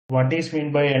What is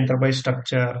mean by enterprise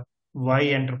structure? Why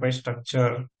enterprise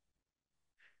structure?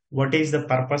 What is the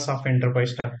purpose of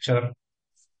enterprise structure?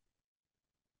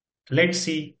 Let's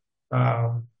see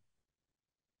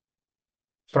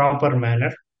proper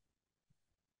manner.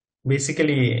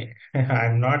 Basically,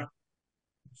 I'm not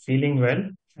feeling well,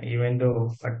 even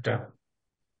though, but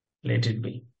let it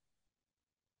be.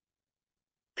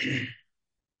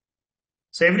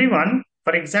 So, everyone,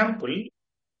 for example,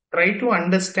 try to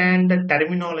understand the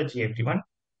terminology, everyone.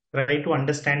 Try to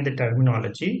understand the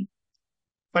terminology.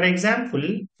 For example,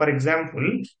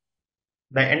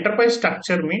 the enterprise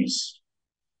structure means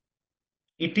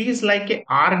it is like a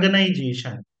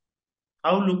organization.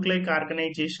 How look like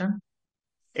organization?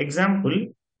 Example,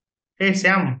 hey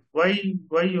Sam, why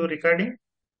you recording?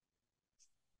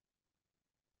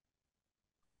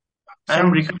 I'm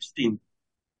Sam, requesting.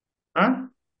 huh?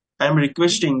 I'm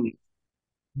requesting.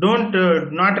 Don't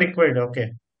not required.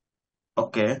 Okay,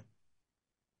 Okay.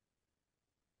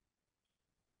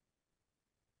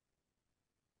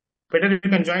 better you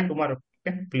can join tomorrow.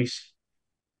 Okay, please.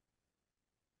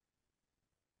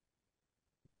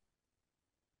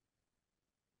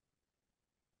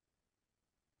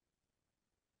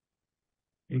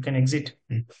 You can exit.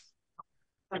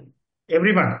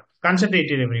 Everyone, concentrate,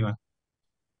 everyone.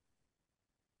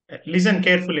 Listen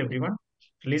careful, everyone.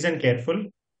 Listen careful.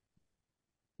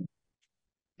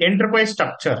 Enterprise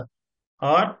structure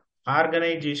or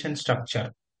organization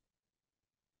structure.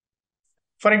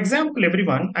 For example,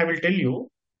 everyone, I will tell you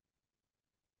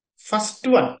first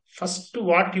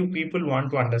what you people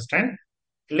want to understand.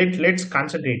 Let's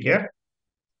concentrate here.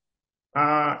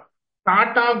 Uh,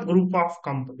 Tata Group of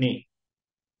Company.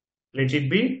 Let it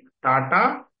be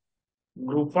Tata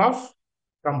Group of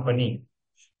Company.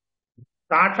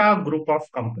 Tata Group of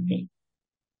Company.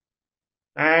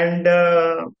 And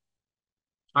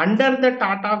under the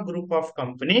Tata Group of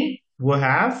Company, we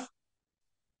have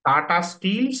Tata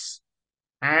Steels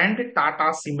and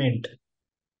Tata Cement.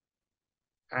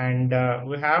 And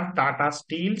we have Tata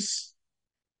Steels,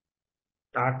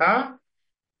 Tata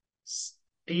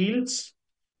Steels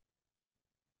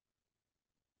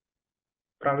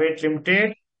Private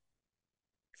Limited,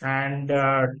 and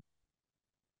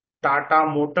Tata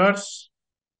Motors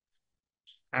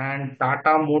and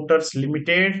Tata Motors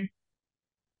Limited,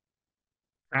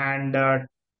 and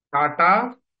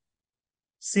Tata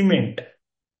Cement.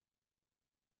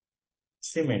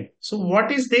 Cement. So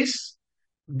what is this?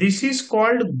 This is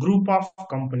called group of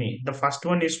company. The first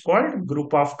one is called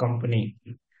group of company.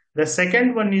 The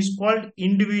second one is called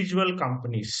individual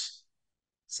companies.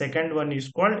 Second one is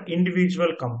called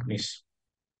individual companies.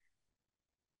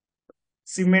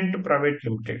 Cement Private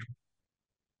Limited.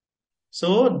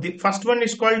 So the first one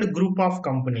is called group of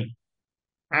company,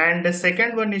 and the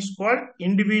second one is called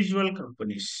individual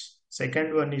companies.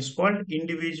 Second one is called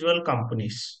individual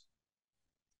companies.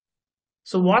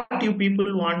 So what you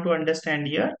people want to understand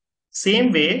here?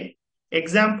 Same way,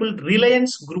 example,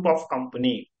 Reliance Group of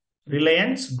Company.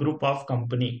 Reliance Group of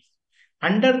Company.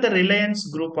 Under the Reliance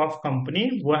Group of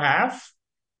Company, we have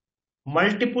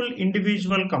multiple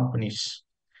individual companies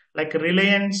like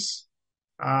Reliance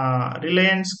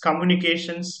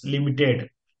Communications Limited,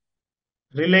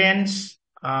 Reliance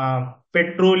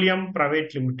Petroleum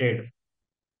Private Limited,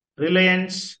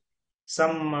 Reliance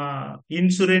some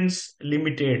Insurance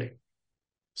Limited.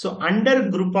 So under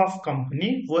group of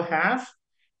company, we have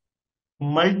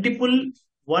multiple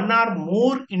one or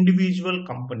more individual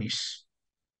companies.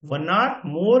 One or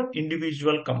more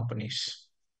individual companies.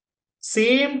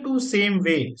 Same to same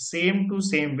way.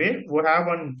 We have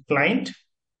one client.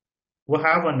 We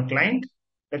have one client.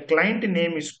 The client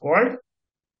name is called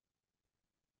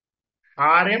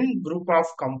RM Group of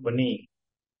Company.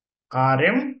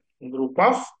 RM Group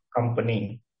of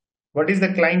Company. What is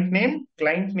the client name?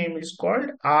 Client name is called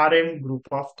RM Group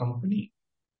of Company.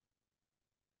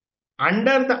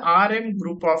 Under the RM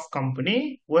Group of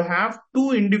Company, we have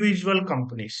two individual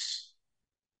companies.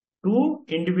 Two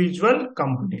individual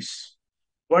companies.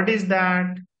 What is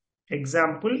that?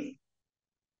 Example,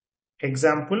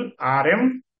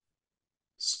 RM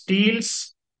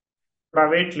Steels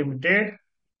Private Limited,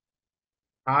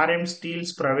 RM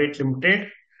Steels Private Limited,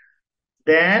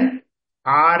 then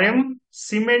RM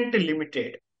Cement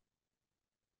Limited,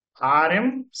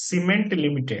 RM Cement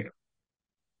Limited,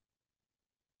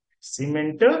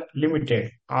 Cement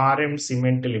Limited, RM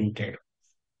Cement Limited.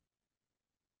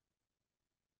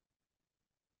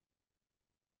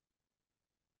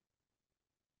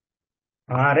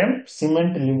 RM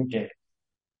Cement Limited.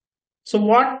 So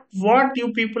what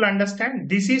you people understand?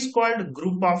 This is called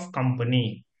group of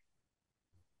company.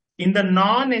 In the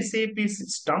non-SAP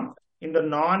system, in the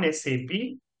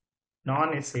non-SAP,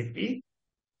 non-SAP,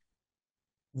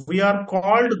 we are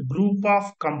called group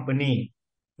of company.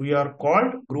 We are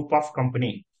called group of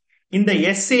company. In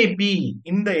the SAP,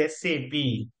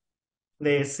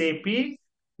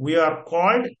 we are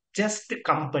called just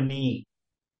company.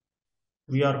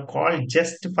 We are called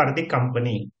just for the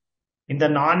company. In the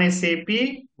non-SAP,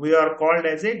 we are called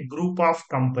as a group of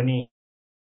company.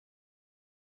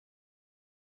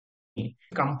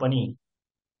 Company.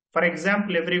 For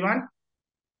example, everyone,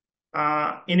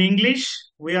 in English,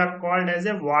 we are called as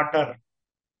a water.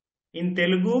 In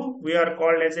Telugu, we are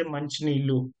called as a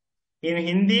manchneelu. In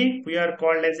Hindi, we are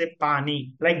called as a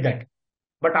pani, like that.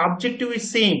 But objective is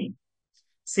same.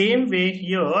 Same way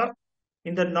here,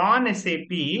 in the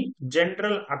non-SAP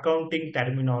general accounting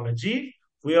terminology,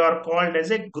 we are called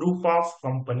as a group of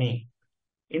company.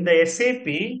 In the SAP,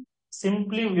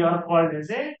 simply we are called as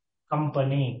a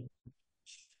company.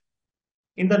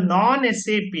 In the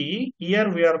non-SAP, here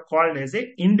we are called as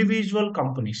a individual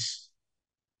companies.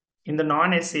 In the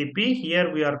non-SAP,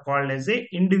 here we are called as a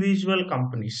individual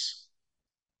companies.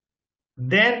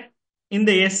 Then in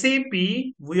the SAP,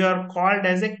 we are called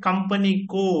as a company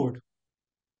code.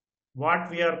 What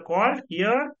we are called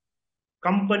here?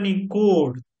 Company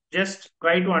code. Just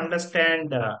try to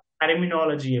understand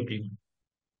terminology, everyone.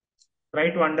 Try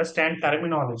to understand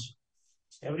terminology.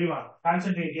 Everyone,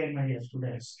 concentrate here, my dear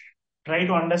students. Try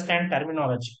to understand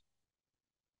terminology.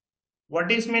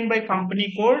 What is meant by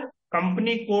company code?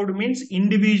 Company code means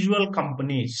individual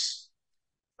companies.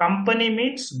 Company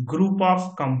means group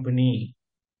of company.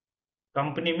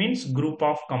 Company means group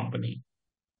of company.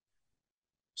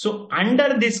 So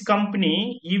under this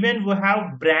company, even we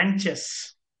have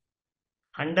branches.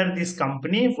 Under this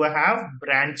company, we have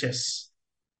branches.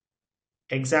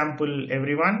 Example,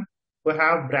 everyone, we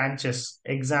have branches.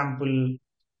 Example,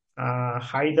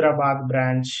 Hyderabad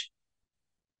branch,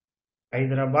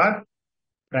 Hyderabad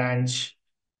branch,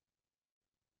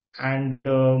 and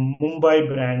Mumbai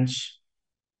branch,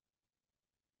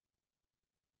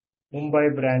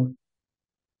 Mumbai branch,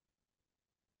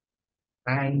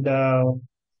 and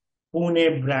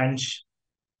Pune branch,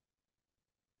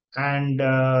 and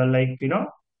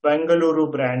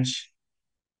Bengaluru branch,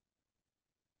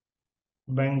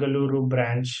 Bengaluru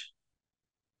branch,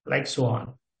 like so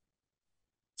on.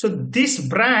 So this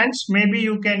branch, maybe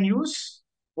you can use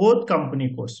both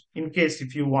company codes in case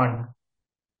if you want.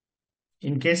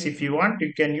 In case if you want,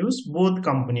 you can use both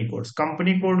company codes.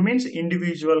 Company code means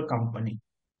individual company.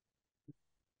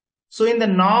 So in the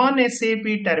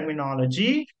non-SAP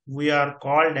terminology, we are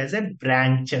called as a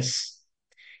branches.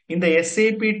 In the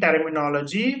SAP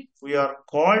terminology, we are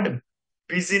called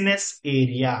business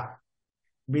area.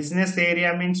 Business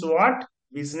area means what?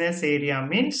 Business area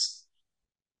means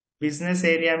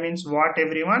what,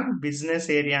 everyone? Business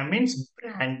area means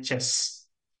branches.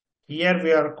 Here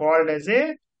we are called as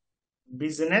a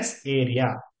business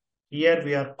area. Here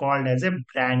we are called as a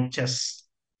branches.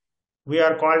 We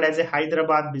are called as a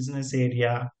Hyderabad business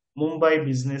area, Mumbai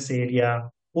business area,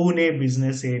 Pune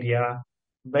business area,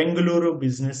 Bengaluru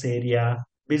business area.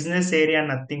 Business area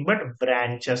nothing but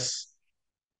branches.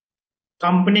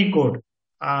 Company code,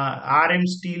 RM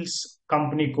Steel's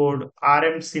company code,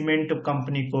 RM Cement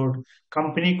company code.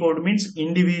 Company code means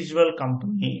individual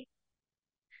company.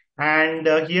 And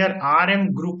here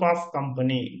RM group of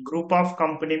company. Group of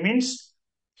company means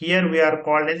here we are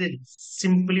called as a,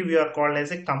 simply we are called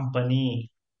as a company.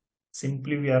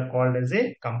 Simply we are called as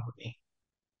a company.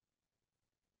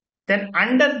 Then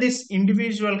under this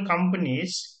individual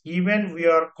companies, even we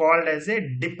are called as a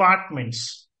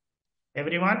departments.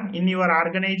 Everyone, in your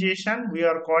organization, we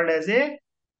are called as a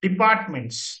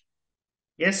departments.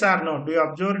 Yes or no? Do you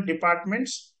observe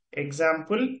departments?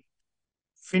 Example,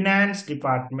 finance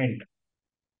department,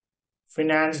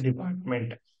 finance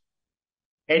department,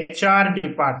 HR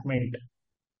department,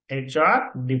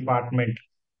 HR department,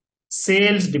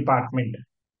 sales department,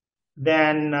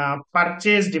 then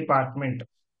purchase department,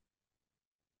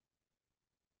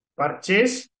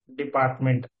 purchase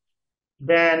department,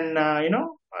 then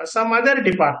some other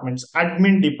departments,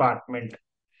 admin department,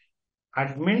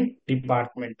 admin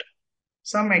department,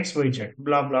 some XYZ,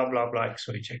 blah blah blah blah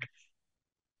XYZ.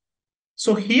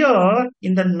 So here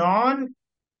in the non-SAP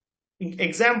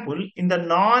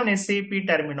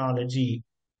terminology,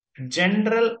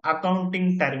 general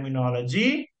accounting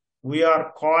terminology, we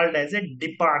are called as a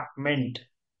department.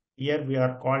 Here we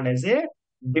are called as a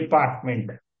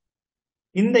department.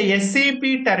 In the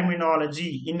SAP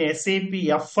terminology, in SAP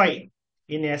FI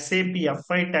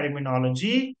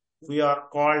terminology, we are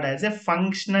called as a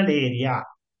functional area.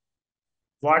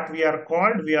 What we are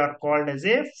called? We are called as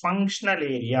a functional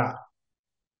area.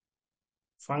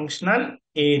 Functional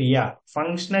area.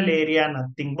 Functional area,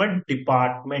 nothing but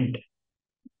department.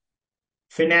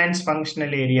 Finance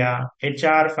functional area,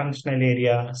 HR functional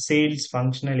area, sales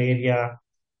functional area,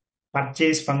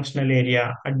 purchase functional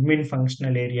area, admin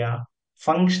functional area.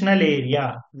 Functional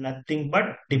area, nothing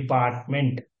but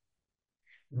department.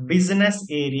 Business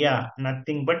area,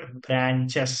 nothing but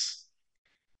branches.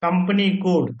 Company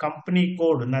code,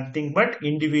 nothing but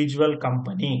individual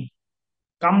company.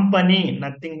 Company,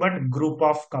 nothing but group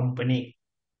of company.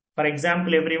 For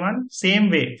example, everyone, same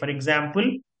way. For example,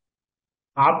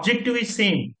 objective is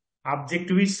same.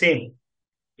 Objective is same.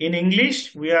 In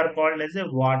English, we are called as a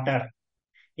water.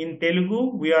 In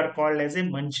Telugu, we are called as a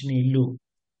manchneelu.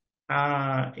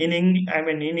 In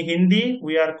Hindi,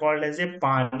 we are called as a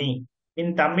pani.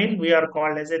 In Tamil, we are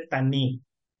called as a tani.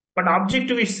 But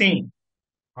objective is same.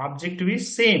 Objective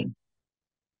is same.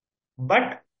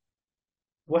 But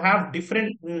we have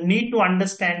different, need to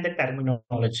understand the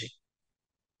terminology.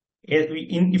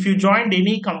 If you joined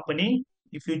any company,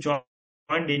 if you joined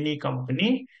any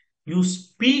company, you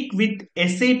speak with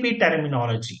SAP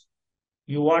terminology.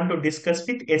 You want to discuss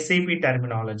with SAP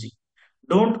terminology.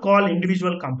 Don't call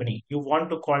individual company. You want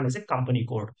to call as a company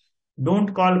code.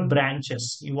 Don't call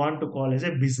branches. You want to call as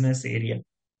a business area.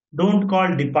 Don't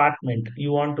call department.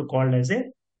 You want to call as a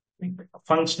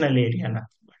functional area.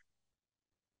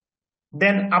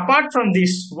 Then apart from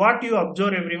this, what you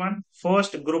observe everyone?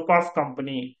 First group of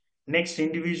company, next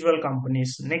individual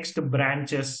companies, next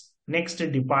branches, next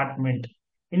department.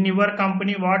 In your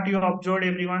company, what you observed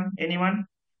everyone? Anyone?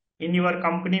 In your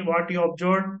company, what you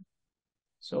observed?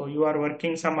 So you are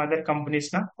working some other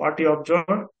companies now. What you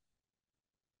observed?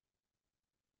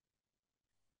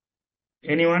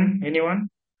 Anyone? Anyone?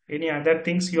 Any other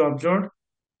things you observed?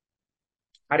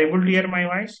 Are able to hear my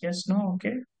voice? Yes, no,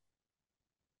 okay.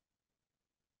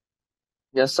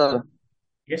 Yes, sir.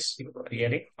 Yes, you are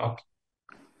hearing. Okay.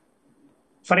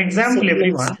 For example,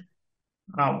 Segments.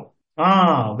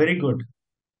 everyone. Very good.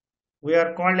 We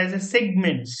are called as a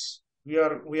segments. We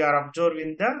are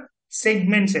observing the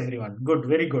segments, everyone. Good,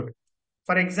 very good.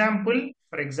 For example,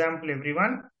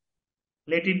 everyone,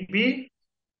 let it be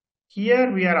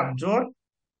here we are observed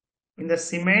in the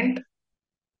cement.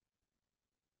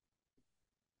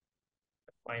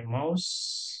 My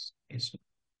mouse is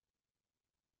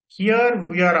here.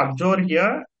 We are observed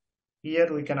here.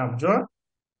 Here we can observe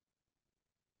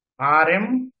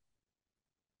RM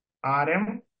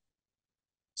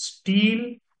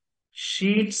steel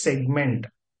sheet segment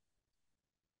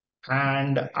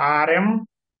and RM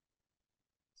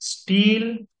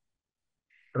steel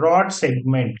rod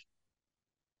segment.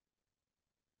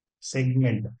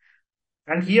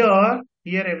 And here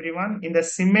everyone, in the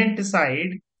cement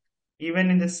side,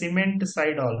 even in the cement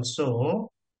side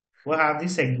also, we have the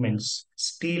segments.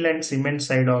 Steel and cement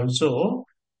side also,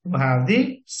 we have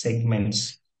the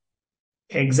segments.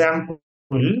 Example,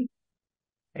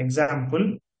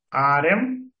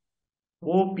 RM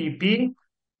OPP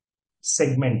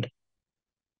segment.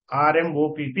 RM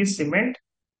OPP cement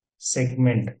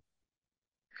segment.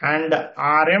 And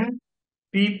RM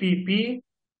PPP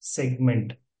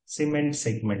segment. Cement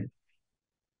segment.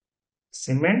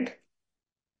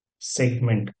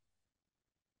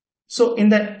 So in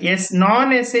the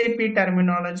non-SAP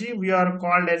terminology, we are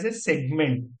called as a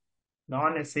segment.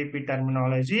 Non-SAP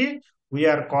terminology, we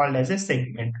are called as a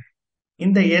segment.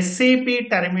 In the SAP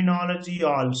terminology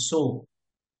also,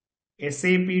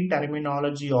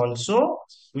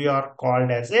 we are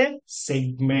called as a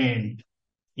segment.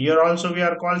 Here also we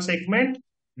are called segment.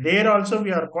 There also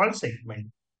we are called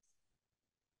segment.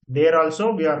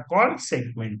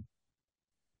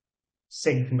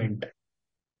 Segment.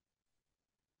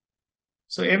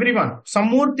 So everyone, some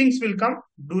more things will come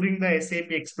during the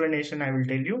SAP explanation. I will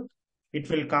tell you. It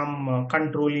will come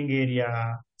controlling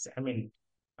area.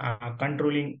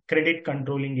 Credit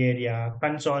controlling area,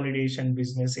 consolidation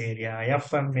business area,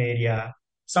 FM area.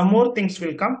 Some more things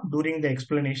will come during the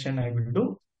explanation I will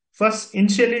do. First,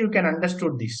 initially you can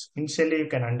understood this.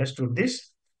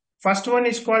 First one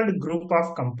is called group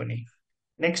of company.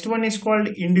 Next one is called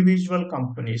individual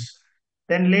companies.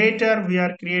 Then later we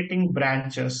are creating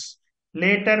branches.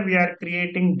 Later we are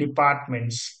creating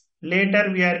departments.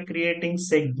 Later we are creating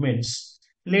segments.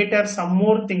 Later some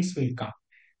more things will come.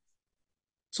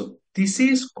 So this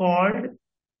is called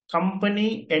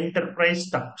company enterprise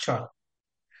structure.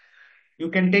 You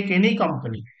can take any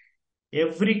company.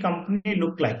 Every company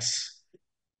look like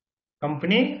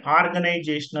company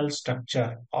organizational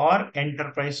structure or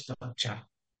enterprise structure.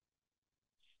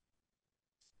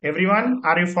 Everyone,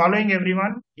 are you following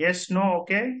everyone? Yes, no,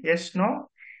 okay. Yes, no.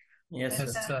 Yes,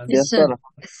 sir. Yes, sir.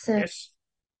 Yes.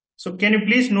 So can you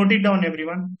please note it down,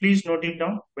 everyone? Please note it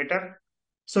down better.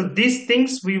 So these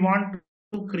things we want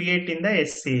to create in the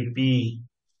SAP.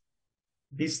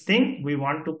 This thing we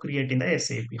want to create in the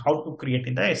SAP. How to create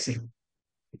in the SAP?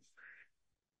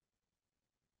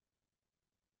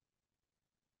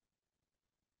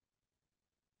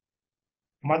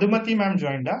 Madhumati ma'am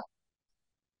joined.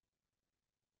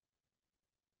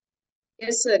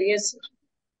 Yes, sir. Yes, sir.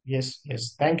 Yes,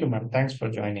 yes. Thank you, ma'am. Thanks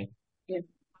for joining. Yeah.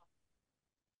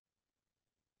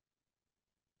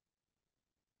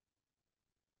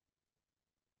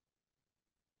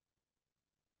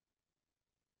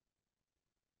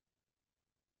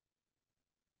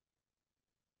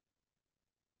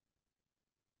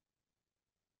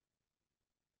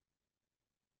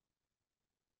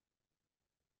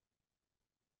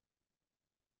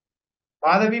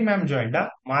 Madhavi ma'am joined.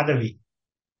 Madhavi.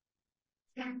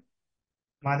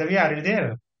 Madhavi, are you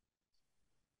there?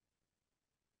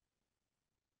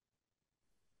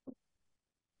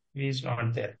 He is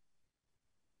not there.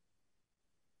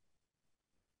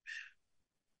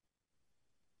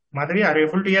 Madhavi, are you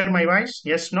able to hear my voice?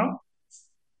 Yes, no?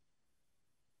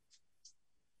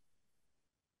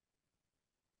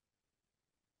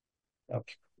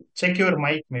 Okay. Check your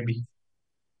mic, maybe.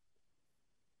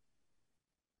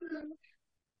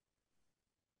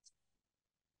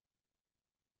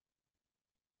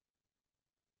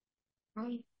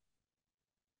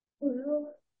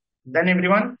 Then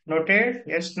everyone noted?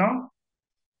 Yes, no?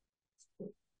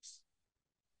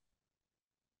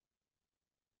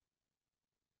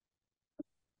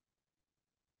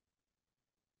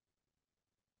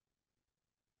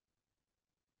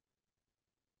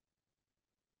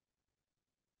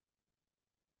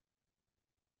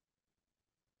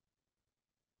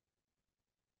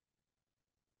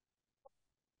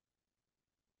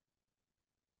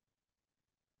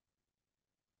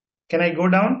 Can I go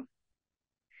down?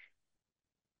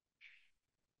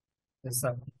 Yes,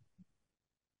 sir.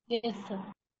 Yes,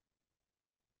 sir.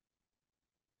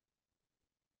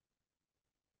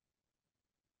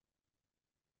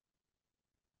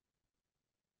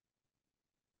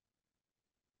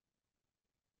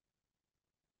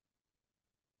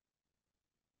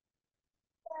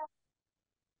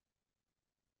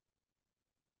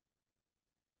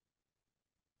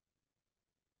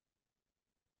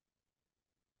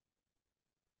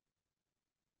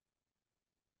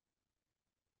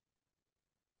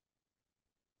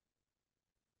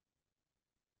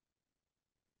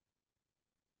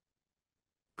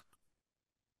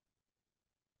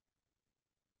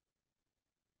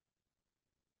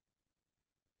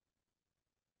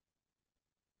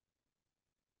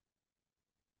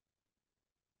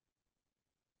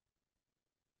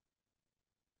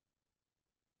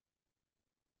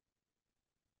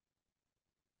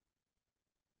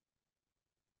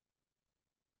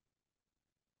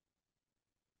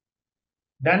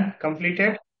 Done?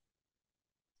 Completed?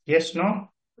 Yes, no?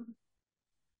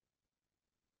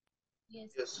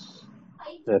 Yes.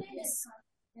 Yes.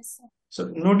 So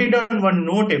note it down one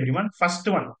note, everyone. First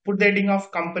one, put the heading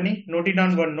of company, note it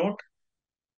down one note.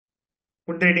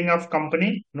 Put the heading of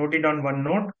company, note it down one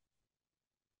note.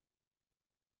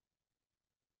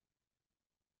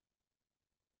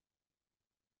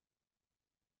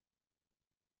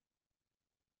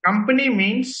 Company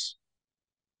means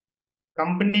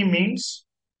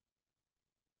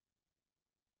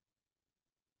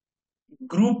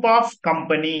group of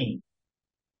company.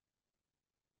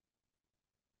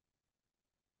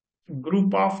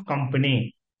 Group of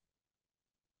company.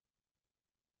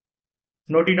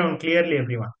 Note it down clearly,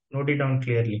 everyone. Note it down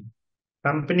clearly.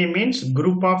 Company means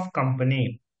group of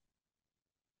company.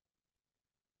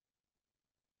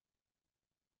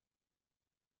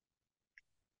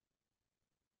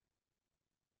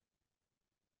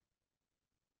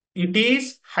 It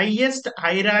is highest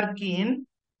hierarchy in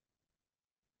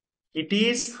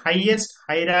highest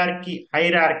hierarchy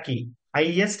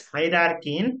highest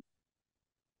hierarchy in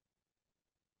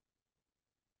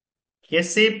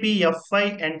SAP FI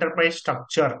enterprise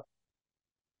structure.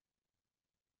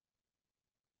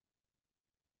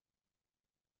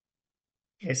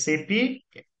 SAP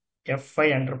FI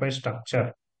enterprise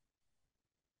structure.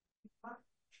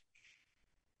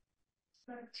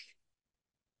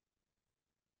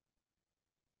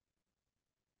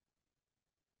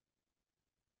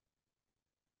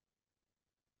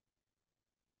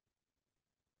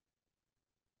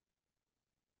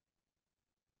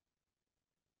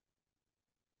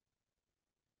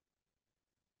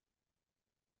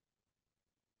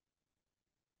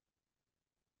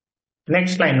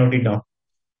 Next line, note it down.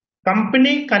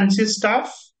 Company consists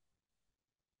of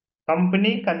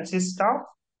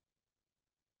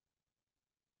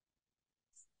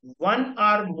one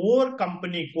or more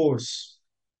company codes.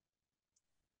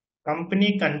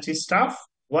 Company consists of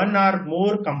one or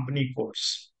more company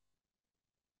codes.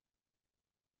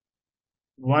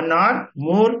 One or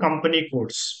more company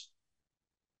codes.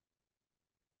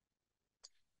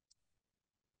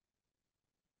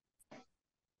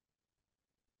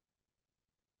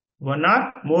 One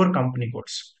or more company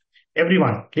codes.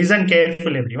 Everyone, listen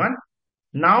carefully, everyone.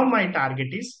 Now my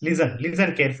target is,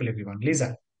 listen carefully, everyone,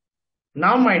 listen.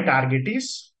 Now my target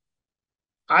is,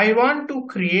 I want to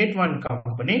create one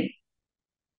company.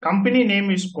 Company name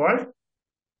is called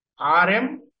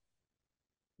RM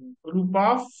group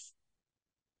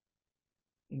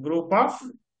of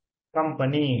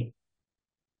company.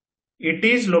 It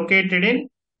is located in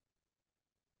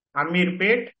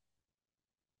Amirpet,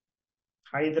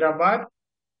 Hyderabad,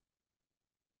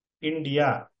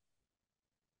 India.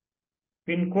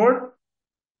 Pin code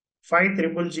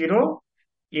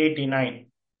 500089.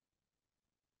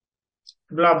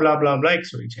 Blah blah blah blah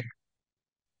XYZ.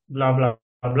 Blah blah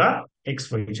blah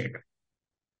XYZ.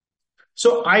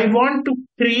 So I want to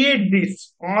create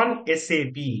this on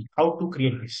SAP. How to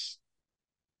create this?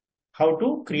 How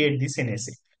to create this in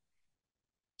SAP?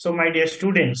 So my dear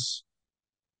students,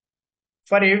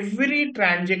 for every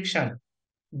transaction,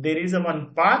 there is a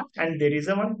one path and there is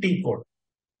a one T code.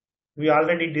 We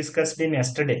already discussed in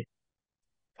yesterday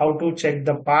how to check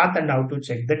the path and how to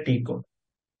check the T code.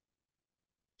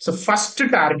 So first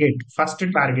target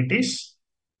is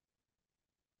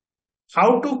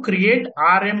how to create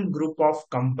RM group of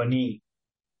company.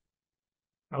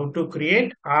 How to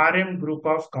create RM group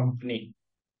of company.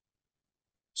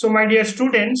 So my dear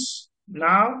students,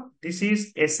 now this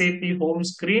is SAP home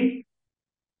screen.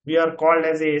 We are called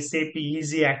as a SAP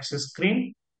easy access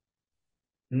screen.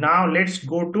 Now let's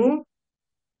go to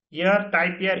here,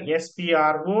 type here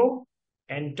SPRO,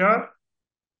 enter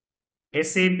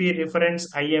SAP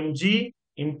reference IMG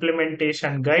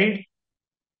implementation guide.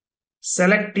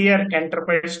 Select here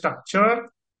enterprise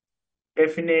structure,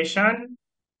 definition,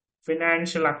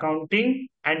 financial accounting,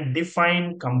 and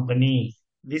define company.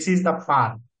 This is the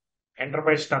path.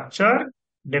 Enterprise structure,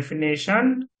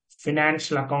 definition,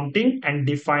 financial accounting, and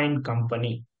define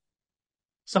company.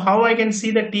 So how I can see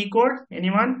the T code?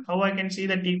 Anyone? How I can see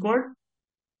the T code?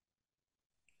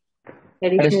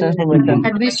 Additional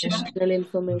information. Additional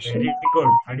information. Very good.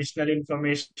 Additional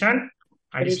information.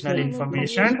 Additional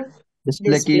information.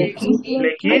 Display key.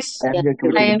 Display keys.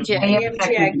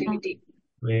 IMG activity.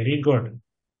 Very good.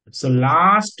 So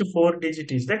last four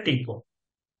digit is the T code.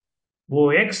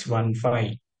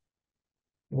 OX15.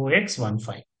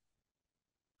 OX15.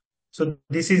 So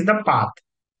this is the path.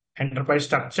 Enterprise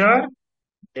structure,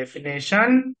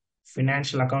 definition,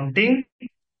 financial accounting,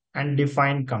 and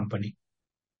define company.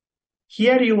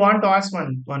 Here you want to ask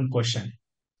one question.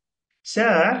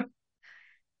 Sir,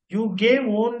 you gave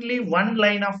only one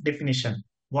line of definition.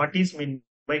 What is meant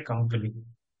by company?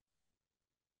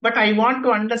 But I want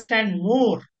to understand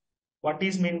more. What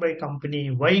is meant by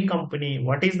company? Why company?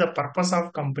 What is the purpose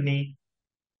of company?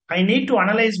 I need to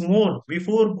analyze more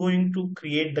before going to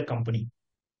create the company.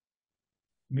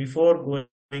 Before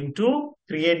going to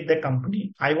create the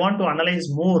company, I want to analyze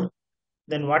more.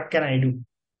 Then what can I do?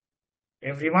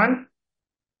 Everyone,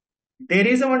 there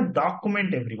is one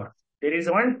document, everyone. There is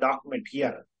one document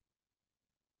here.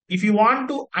 If you want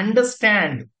to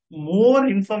understand more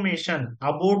information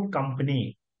about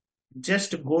company,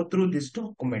 just go through this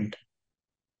document.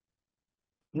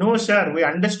 No, sir, we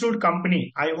understood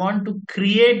company. I want to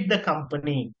create the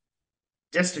company.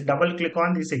 Just double click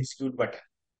on this execute button.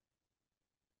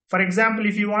 For example,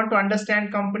 if you want to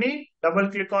understand company, double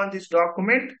click on this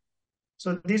document.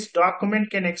 So this document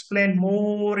can explain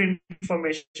more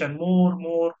information,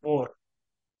 more.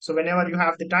 So whenever you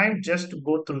have the time, just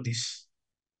go through this.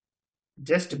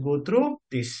 Just go through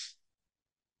this.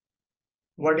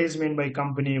 What is meant by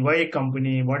company? Why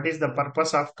company? What is the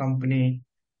purpose of company?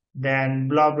 Then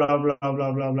blah blah blah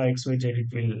blah blah blah XYZ. It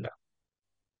will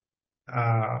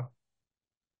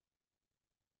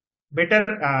better.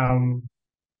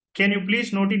 Can you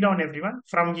please note it down, everyone?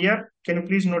 From here, can you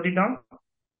please note it down?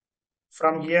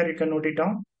 From here, you can note it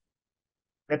down.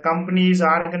 The company is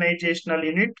organizational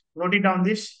unit. Note it down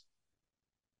this.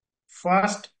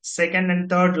 First, second, and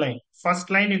third line. First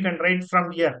line you can write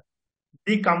from here.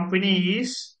 The company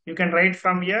is, you can write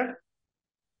from here.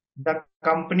 The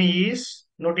company is,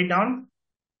 note it down.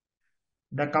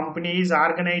 The company is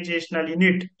organizational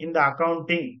unit in the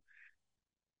accounting.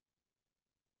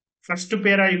 First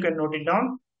para you can note it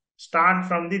down. Start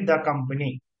from the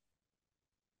company.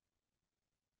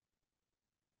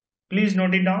 Please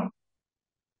note it down.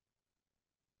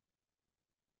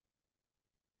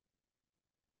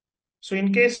 So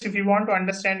in case if you want to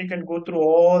understand, you can go through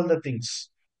all the things.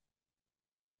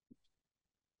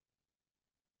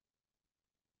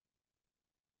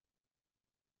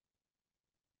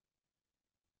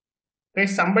 Okay,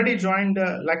 somebody joined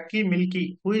Lucky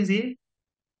Milky. Who is he?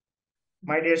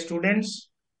 My dear students.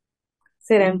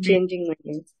 Sir, I'm changing my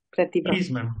name. Pratibha. Please,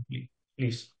 ma'am.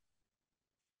 Please.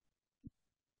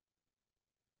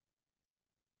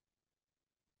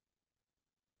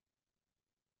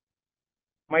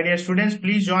 My dear students,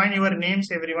 please join your names,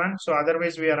 everyone. So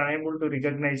otherwise we are unable to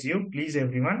recognize you. Please,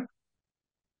 everyone.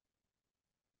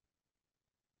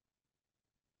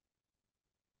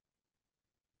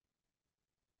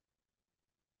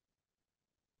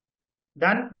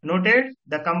 Done. Noted.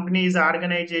 The company is an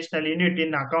organizational unit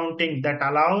in accounting that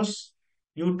allows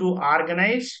you to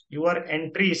organize your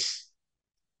enterprise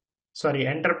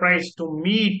to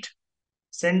meet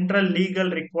central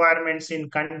legal requirements in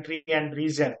country and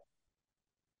region.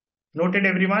 Noted,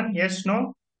 everyone? Yes,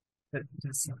 no? Yes,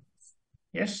 sir.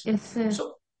 Yes? Yes, sir.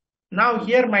 So now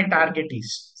here my target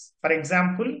is, for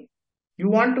example, you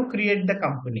want to create the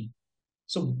company.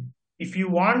 So if you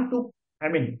want to,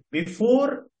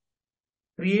 before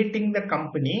creating the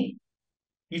company,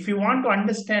 if you want to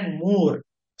understand more,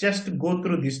 just go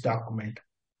through this document.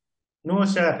 No,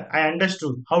 sir, I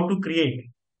understood how to create.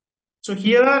 So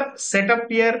here, setup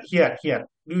here.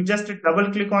 You just double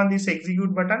click on this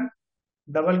execute button.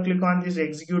 Double click on this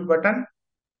execute button.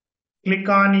 Click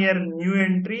on your new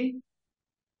entry.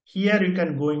 Here you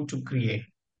can go into create.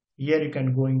 Here you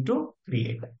can go into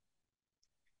create.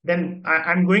 Then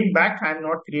I'm going back. I'm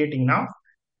not creating now.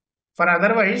 For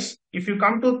otherwise, if you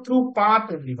come to through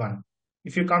path, everyone,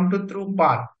 if you come to through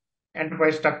path,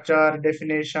 enterprise structure,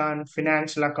 definition,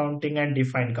 financial accounting, and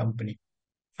define company.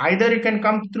 Either you can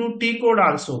come through T code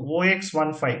also,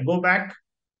 OX15. Go back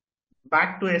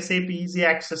to SAP Easy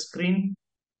Access screen,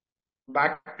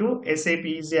 back to SAP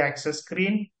Easy Access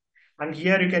screen, and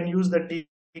here you can use the T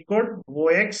code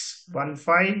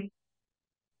OX15.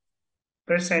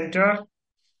 Press enter,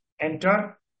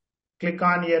 click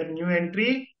on your new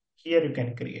entry. Here you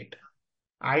can create.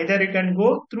 Either you can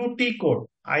go through T code,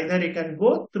 either you can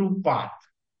go through path.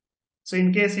 So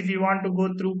in case if you want to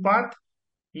go through path,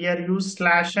 here use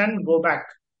 /n, go back.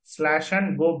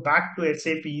 /n, go back to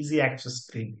SAP Easy Access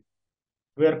screen.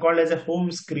 We are called as a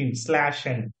home screen,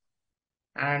 /n.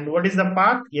 And what is the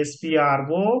path?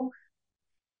 SPRO,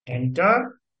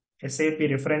 enter, SAP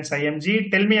reference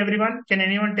IMG. Tell me everyone, can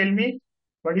anyone tell me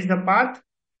what is the path?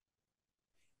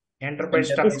 Enterprise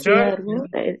structure.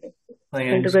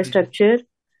 Enterprise structure.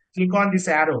 Click on this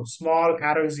arrow. Small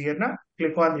arrow is here. Na?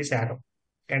 Click on this arrow.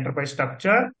 Enterprise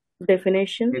structure.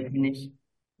 Definition.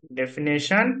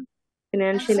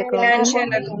 Financial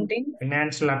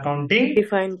accounting.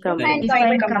 Define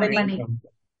company.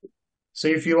 So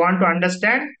if you want to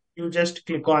understand, you just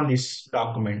click on this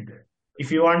document.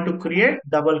 If you want to create,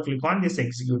 double click on this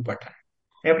execute button.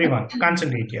 Everyone,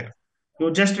 concentrate here.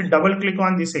 You just double click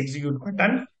on this execute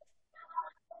button.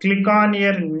 Click on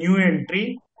your new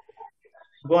entry.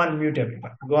 Go on mute,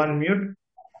 everyone. Go on mute.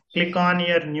 Click on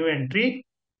your new entry.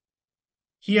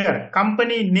 Here,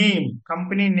 company name.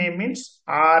 Company name means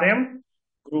RM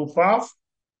Group of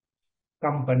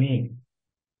Company.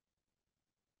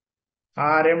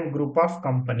 RM Group of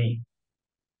Company.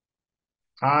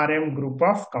 RM Group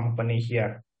of Company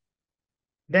here.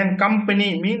 Then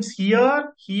company means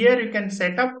here you can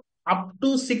set up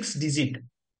to 6 digit.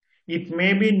 It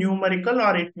may be numerical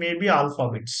or it may be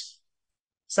alphabets.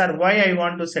 Sir, why I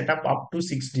want to set up to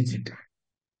 6 digit?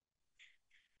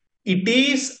 It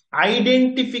is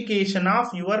identification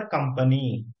of your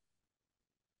company.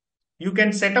 You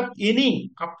can set up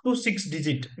any up to 6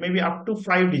 digit, maybe up to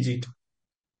 5 digit.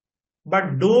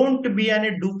 But don't be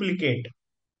a duplicate.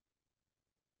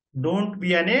 Don't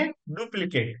be a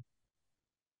duplicate.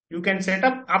 You can set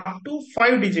up to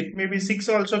 5 digit, maybe 6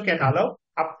 also can allow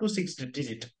up to 6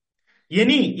 digit.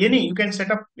 Any you can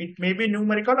set up, it may be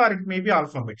numerical or it may be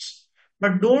alphabets.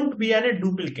 But don't be a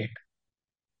duplicate.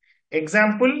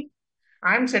 Example,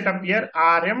 I'm set up here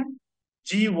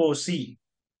RMGOC.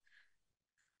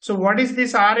 So what is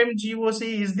this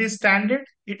RMGOC? Is this standard?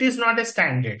 It is not a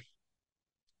standard.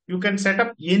 You can set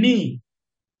up any.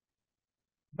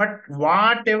 But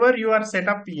whatever you are set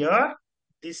up here,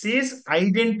 this is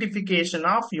identification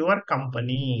of your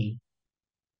company.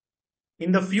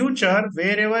 In the future,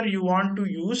 wherever you want to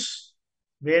use,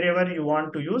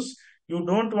 you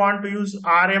don't want to use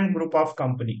RM Group of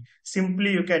Company.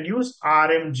 Simply you can use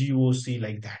RMGOC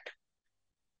like that.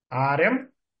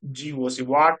 RMGOC.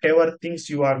 Whatever things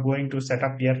you are going to set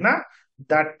up here,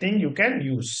 that thing you can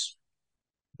use.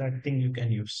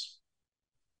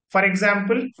 For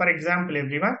example,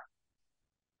 everyone,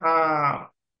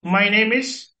 my name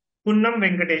is Punnam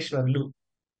Venkateshwarlu,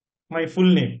 my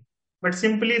full name. But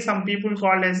simply some people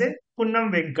called as a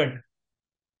Punnam Venkat.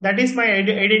 That is my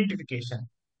identification.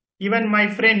 Even my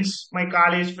friends, my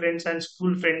college friends and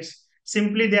school friends,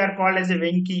 simply they are called as a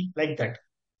Venki, like that.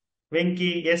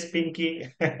 Venki, yes,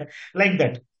 Pinky, like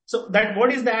that. So that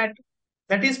what is that?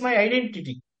 That is my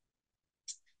identity.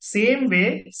 Same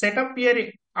way, set up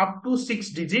here up to 6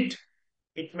 digit.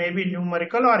 It may be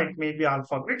numerical or it may be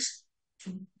alphabets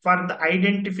for the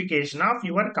identification of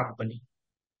your company.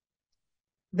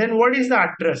 Then what is the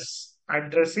address?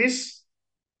 Address is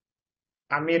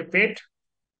Amirpet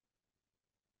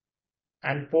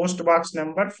and post box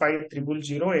number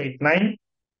 50089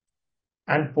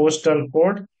 and postal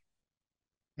code.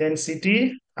 Then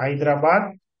city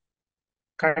Hyderabad,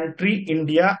 country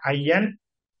India IN,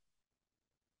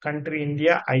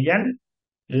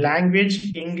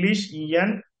 language English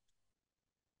EN,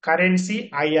 currency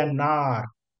INR.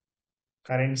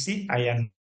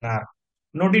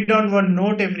 Note it down one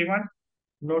note, everyone.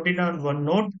 Note it down one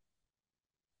note.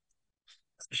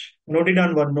 Note it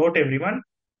down one note, everyone.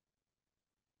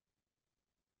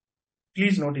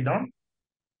 Please note it down.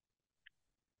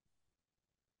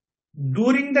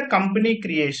 During the company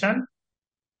creation,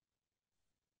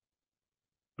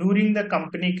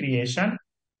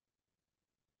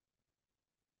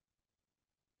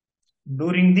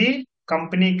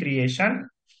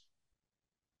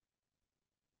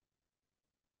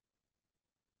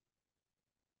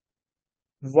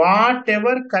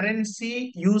 whatever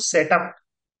currency you set up,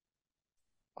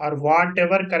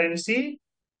 whatever currency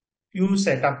you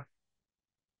set up,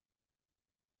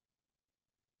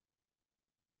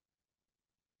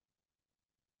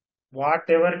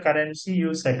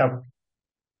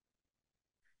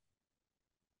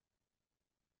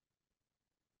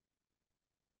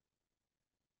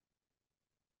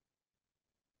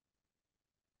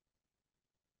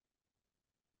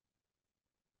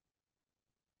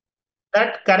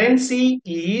 that currency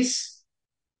is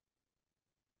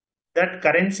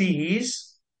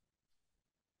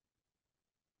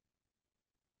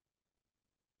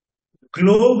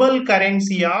global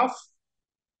currency of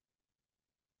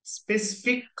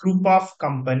specific group of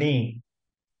company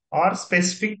or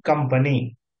specific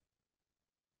company.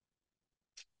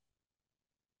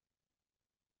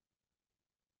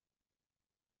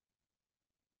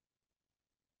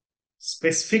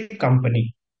 Specific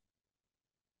company.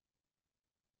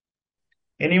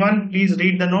 Anyone please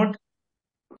read the note?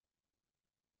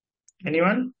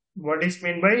 Anyone? What is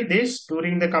meant by this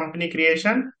during the company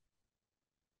creation?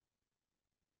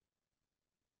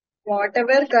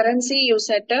 Whatever currency you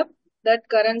set up, that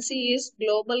currency is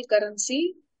global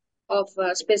currency of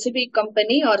a specific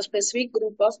company or specific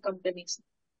group of companies.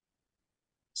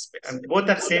 Both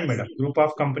are same, madam. Group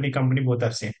of company, both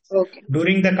are same. Okay.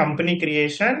 During the company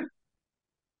creation,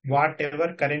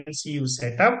 whatever currency you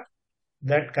set up,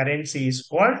 that currency is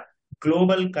called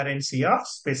global currency of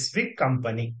specific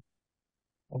company.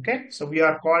 Okay, so we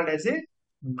are called as a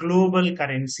global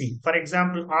currency. For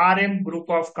example, RM group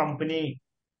of company,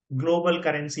 global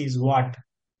currency is what?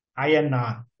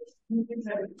 INR.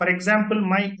 For example,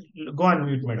 go on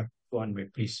mute, madam. Go on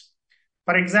mute, please.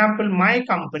 For example, my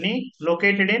company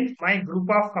located in my group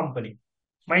of company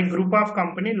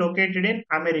located in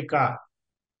America.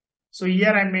 So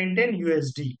here I maintain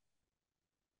USD.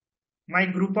 My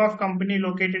group of company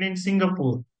located in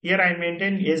Singapore. Here I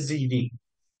maintain SGD.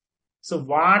 So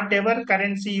whatever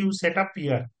currency you set up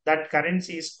here, that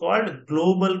currency is called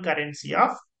global currency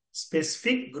of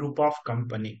specific group of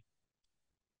company.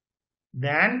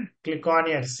 Then click on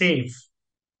your save.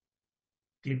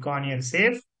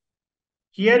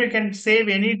 Here you can save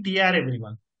any TR,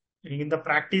 everyone. In the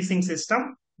practicing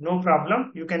system, no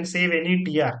problem. You can save any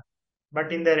TR.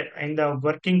 But in the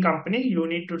working company, you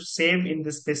need to save in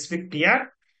the specific TR.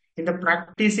 In the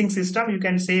practicing system, you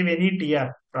can save any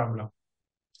TR problem.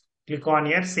 Click on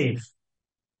here, save.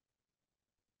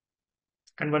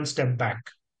 And one step back.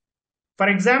 For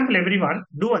example, everyone,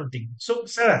 do one thing. So,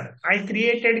 sir, I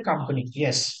created company.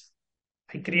 Yes,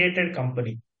 I created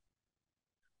company.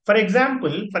 For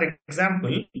example,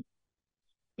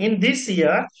 in this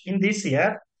year,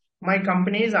 my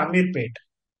company is Amirpet.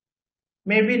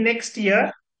 Maybe next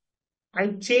year, I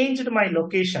changed my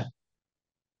location,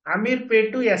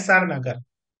 Amirpet to SR Nagar.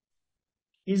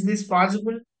 Is this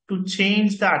possible to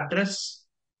change the address?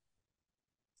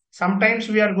 Sometimes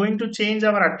we are going to change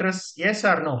our address. Yes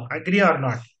or no? Agree or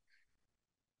not?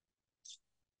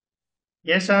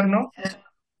 Yes or no?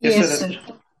 Yes, sir.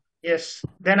 Yes.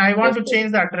 Then I want to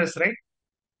change the address, right?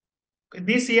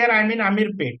 This year I'm in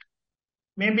Amirpet.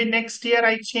 Maybe next year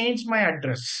I change my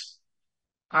address,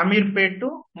 Amirpet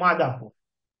to Madhapur.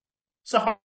 So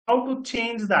how to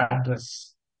change the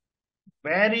address?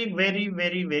 Very, very,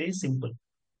 very, very simple.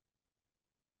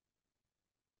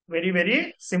 Very,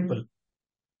 very simple.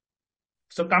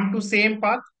 So come to same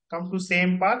path,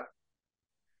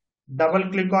 double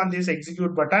click on this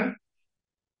execute button,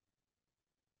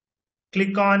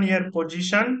 click on your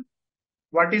position.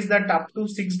 What is that up to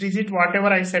 6 digit, whatever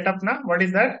I set up now? What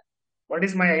is that? What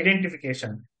is my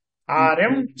identification?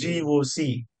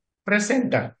 RMGOC. Press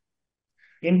enter.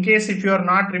 In case if you are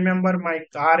not remember my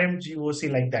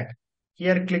RMGOC like that,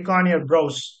 here click on your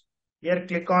browse. Here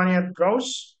click on your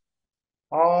browse.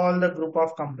 All the group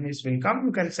of companies will come.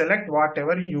 You can select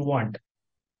whatever you want.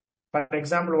 For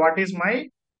example, what is my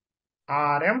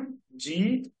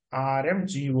RMGOC?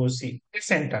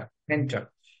 Press enter. Enter.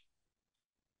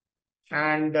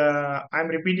 And I'm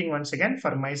repeating once again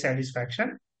for my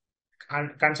satisfaction.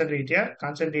 And concentrate here,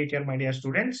 my dear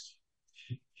students.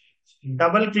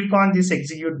 Double click on this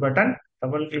execute button.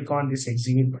 Click on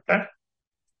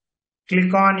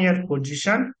your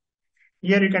position.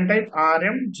 Here you can type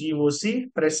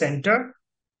RMGOC, press enter.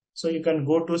 So you can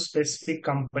go to specific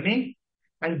company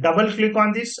and double click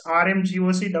on this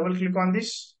RMGOC, double click on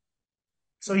this.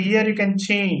 So here you can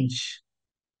change.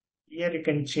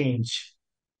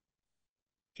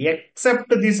 Except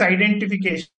this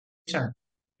identification,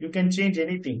 you can change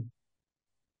anything.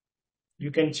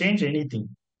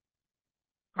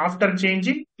 After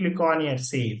changing, click on your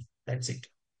save. That's it.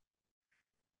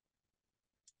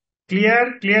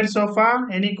 Clear so far?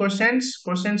 Any questions?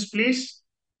 Questions, please.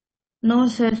 No,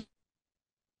 sir.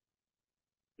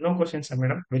 No questions,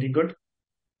 madam. Very good.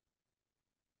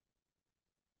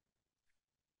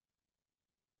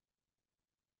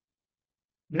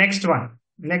 Next one.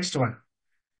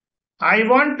 I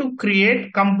want to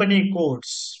create company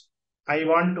codes.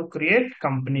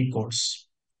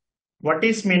 What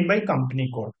is meant by company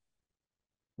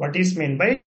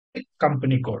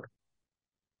code?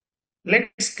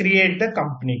 Let's create the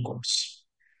company codes.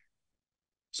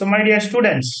 So my dear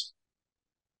students,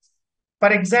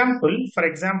 for example,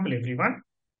 everyone,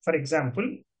 let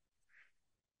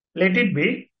it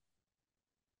be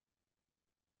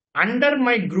under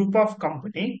my group of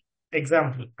company, I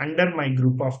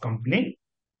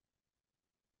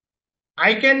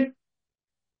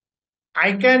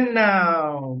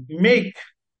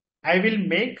will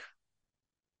make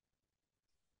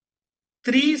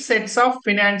 3 sets of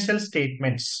financial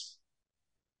statements.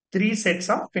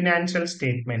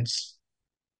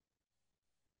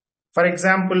 For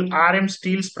example, RM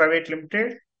Steels Private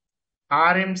Limited,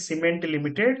 RM Cement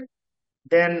Limited,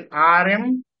 then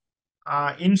RM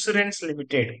Insurance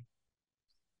Limited.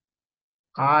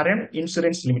 RM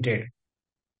Insurance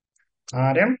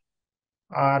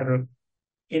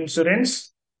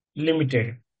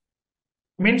Limited.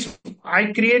 Means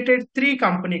I created 3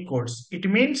 company codes. It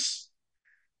means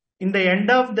in the end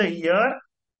of the year,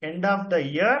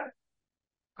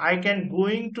 I can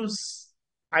going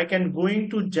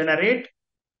to generate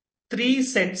 3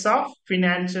 sets of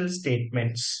financial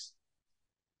statements.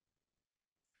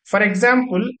 For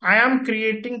example, I am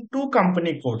creating 2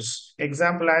 company codes.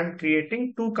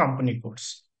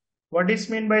 What is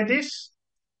meant by this?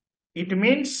 It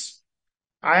means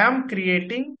I am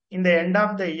creating, in the end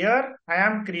of the year, I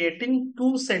am creating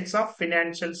 2 sets of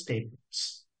financial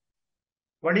statements.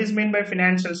 What is meant by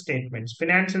financial statements?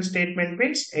 Financial statement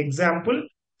means, example,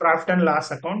 profit and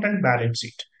loss account and balance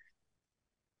sheet.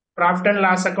 Profit and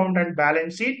loss account and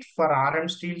balance sheet for RM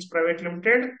Steels Private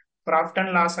Limited. Profit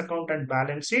and loss account and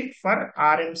balance sheet for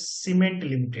RM Cement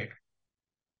Limited.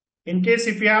 In case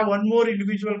if you have one more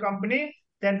individual company,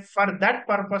 then for that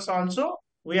purpose also,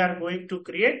 we are going to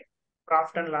create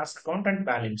profit and loss account and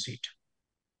balance sheet.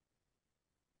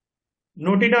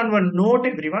 Note it on one note,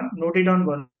 everyone. Note it on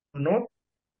one note.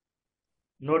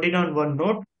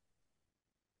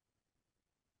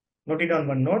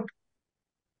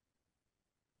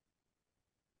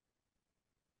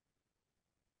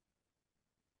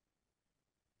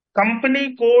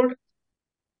 Company code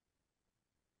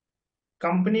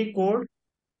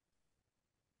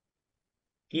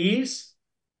is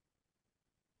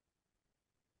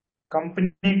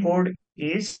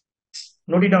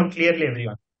note it down clearly,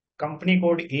 everyone. Company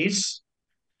code is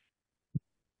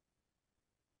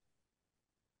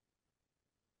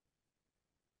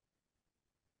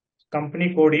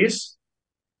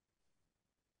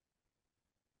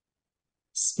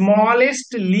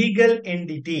smallest legal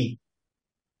entity.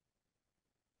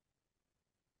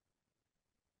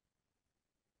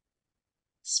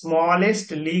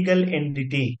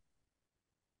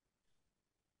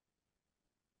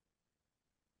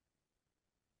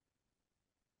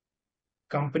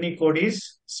 Company code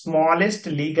is smallest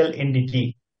legal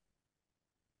entity.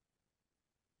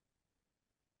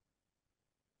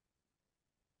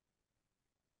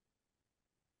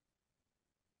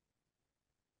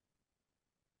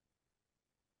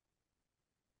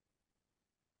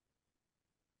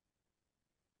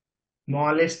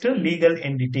 Smallest legal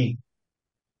entity.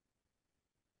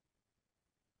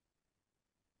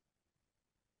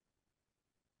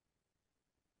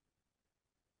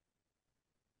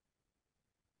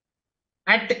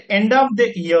 At end of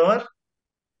the year,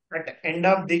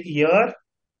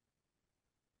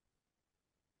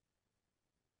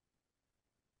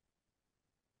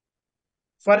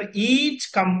 for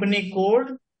each company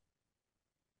code,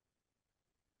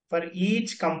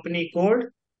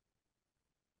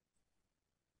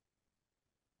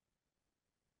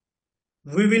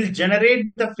 we will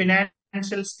generate the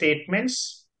financial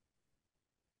statements.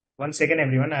 1 second,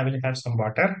 everyone. I will have some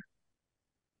water.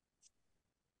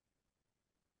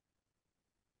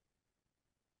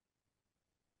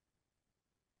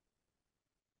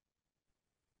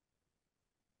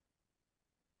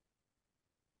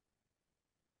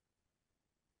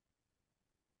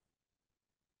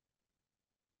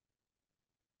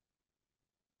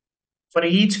 For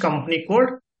each company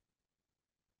code,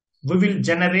 we will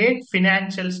generate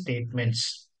financial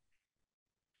statements.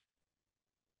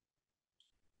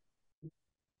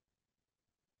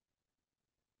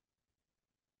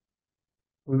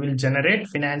 We will generate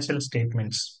financial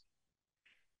statements.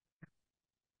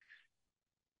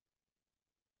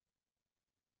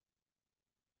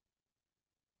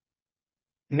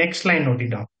 Next line, note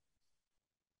it down.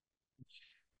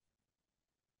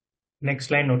 Next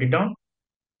line, note it down.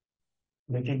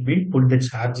 Let it be. Put the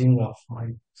charging of my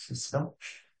system.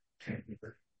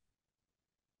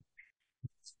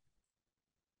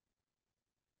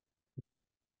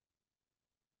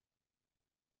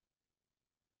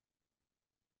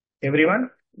 Everyone,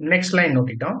 next line,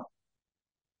 note it down.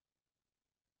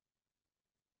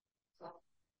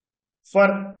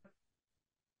 For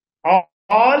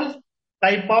all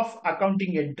type of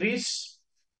accounting entries,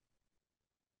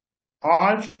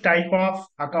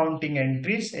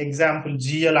 example,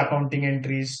 GL accounting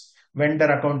entries, vendor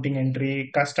accounting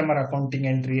entry, customer accounting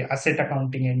entry, asset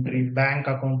accounting entry, bank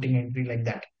accounting entry, like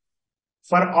that.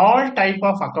 For all type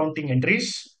of accounting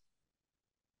entries,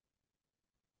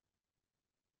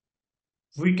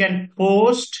 we can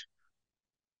post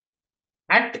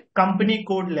at company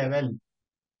code level.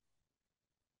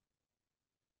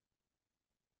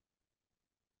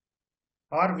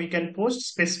 Or we can post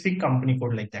specific company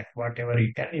code like that. Whatever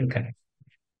you can.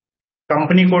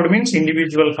 Company code means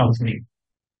individual company.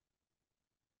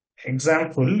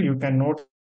 Example, you can note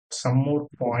some more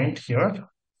point here.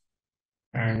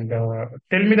 And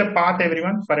tell me the path,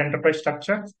 everyone, for enterprise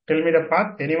structure. Tell me the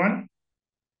path, anyone?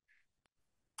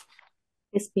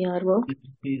 SPRO,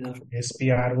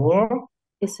 SPRO,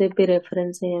 SAP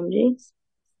reference IMG,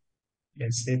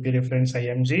 SAP reference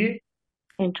IMG,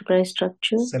 enterprise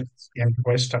structure,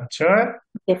 enterprise structure,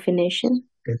 definition,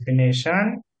 financial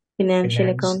finance.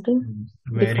 accounting,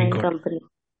 Very defined good. company.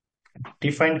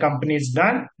 Defined company is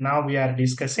done. Now we are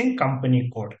discussing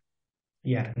company code.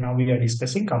 Yeah, now we are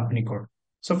discussing company code.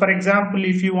 So for example,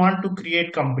 if you want to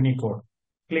create company code,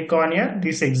 click on here,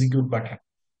 this execute button.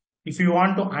 If you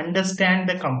want to understand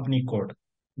the company code,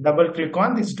 double click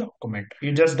on this document.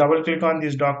 You just double click on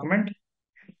this document.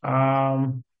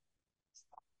 Can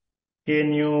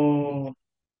you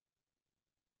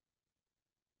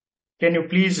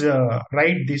please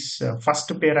write this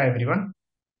first para, everyone?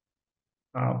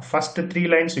 First 3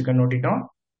 lines, you can note it down.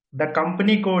 The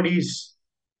company code is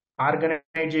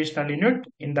organizational unit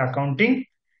in the accounting.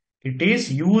 It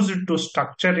is used to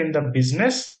structure in the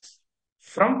business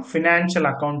from financial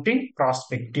accounting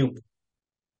perspective.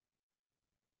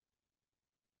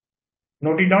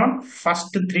 Note it down.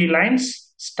 First 3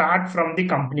 lines start from the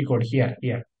company code here.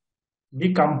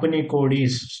 The company code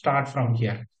is start from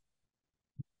here.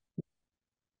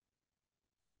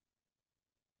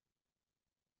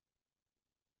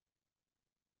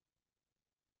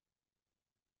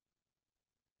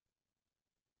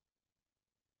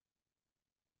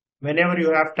 Whenever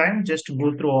you have time, just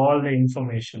go through all the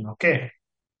information. Okay.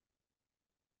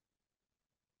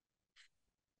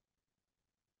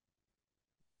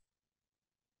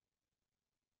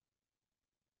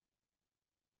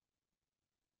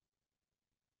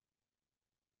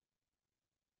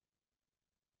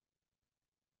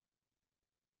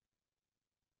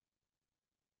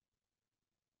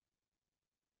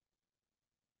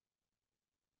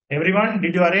 Everyone,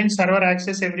 did you arrange server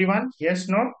access, everyone? Yes,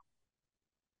 no?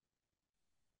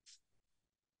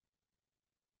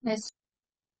 Yes.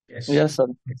 Yes. Yes, sir.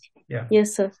 Yeah.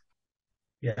 Yes, sir.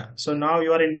 Yeah. So now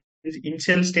you are in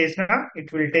initial stage now.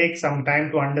 It will take some time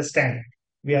to understand.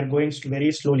 We are going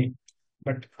very slowly,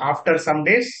 but after some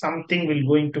days, something will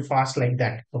going to fast like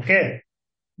that. Okay.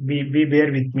 Be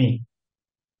bear with me.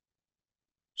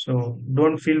 So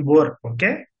don't feel bored.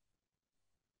 Okay.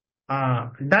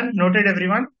 Done. Noted,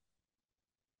 everyone.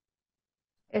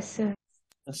 Yes, sir.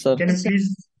 Yes, sir.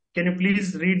 Can you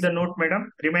please read the note,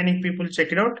 madam? Remaining people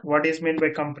check it out. What is meant by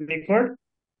company code?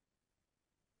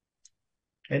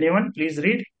 Anyone? Please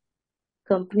read.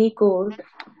 Company code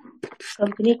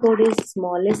is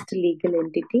smallest legal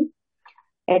entity.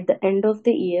 At the end of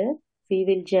the year, we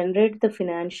will generate the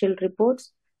financial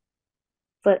reports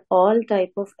for all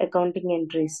type of accounting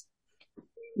entries.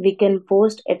 We can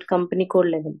post at company code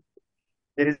level.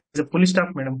 There is a full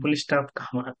stop, madam. Full stop,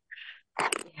 comma.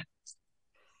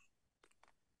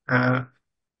 The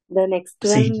next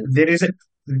See, one, there is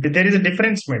a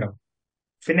difference, madam.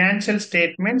 Financial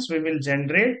statements we will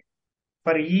generate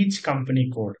for each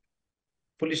company code.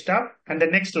 Full stop. And the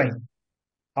next line.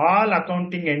 All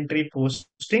accounting entry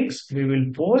postings we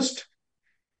will post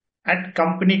at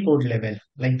company code level,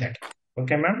 like that.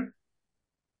 Okay, ma'am?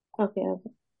 okay. Yeah.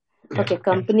 Okay,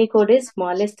 company code is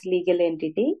smallest legal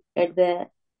entity. At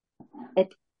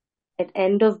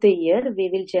end of the year, we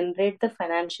will generate the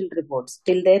financial reports.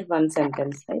 Till there, one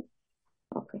sentence, right?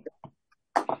 Okay.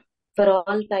 For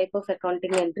all type of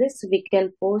accounting entries, we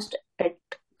can post at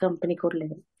company code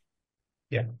level.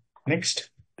 Yeah. Next.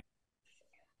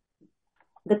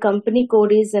 The company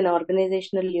code is an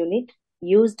organizational unit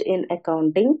used in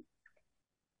accounting.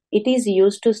 It is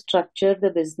used to structure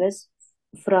the business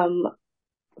from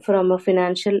a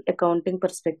financial accounting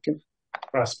perspective.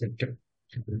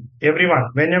 Everyone,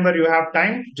 whenever you have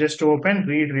time, just open,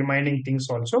 read remaining things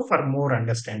also for more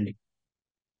understanding.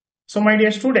 So, my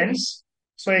dear students,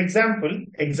 so example,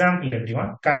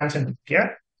 everyone, concentrate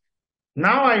here.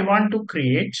 Now I want to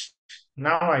create,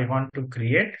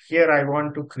 here I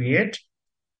want to create,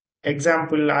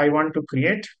 example, I want to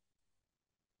create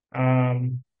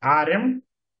RM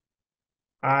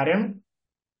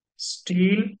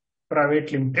Steel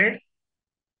Private Limited.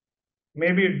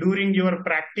 Maybe during your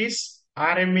practice,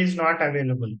 RM is not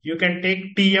available. You can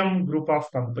take TM group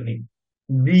of company,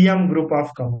 VM group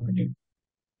of company,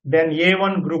 then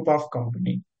A1 group of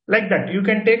company. Like that, you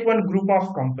can take one group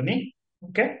of company.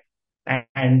 Okay.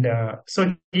 And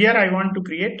so here I want to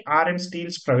create RM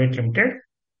Steels Private Limited,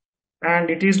 and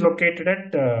it is located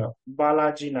at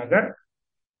Balaji Nagar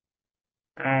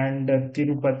and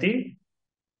Tirupati,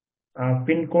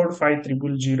 pin code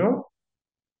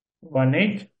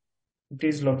 50018. It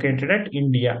is located at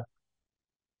India.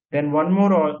 Then one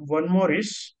more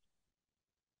is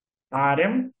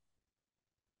RM,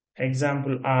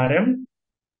 example RM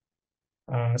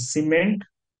Cement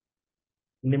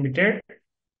Limited,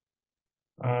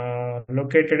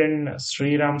 located in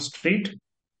Sriram Street,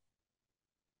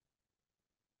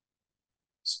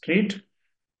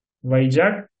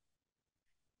 Vizag,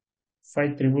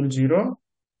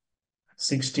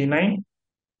 50069,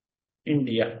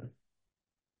 India.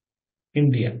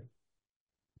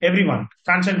 Everyone,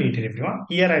 concentrate here, everyone.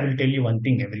 Here I will tell you one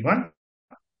thing, everyone.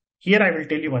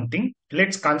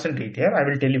 Let's concentrate here. I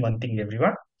will tell you one thing,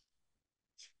 everyone.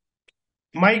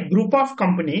 My group of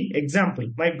company,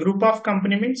 example, my group of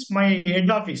company means my head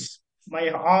office, my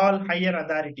all higher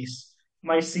authorities,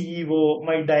 my CEO,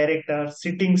 my director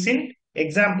sitting in,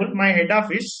 example, my head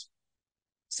office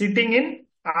sitting in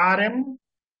RM,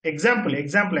 example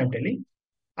I'm telling,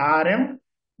 RM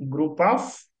group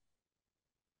of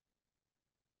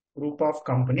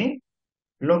company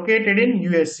located in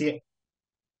USA.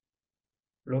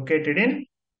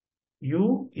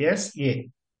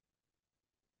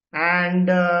 And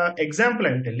example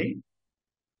I'm telling,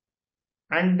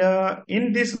 and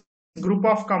in this group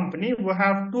of company we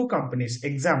have two companies.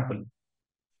 Example,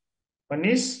 one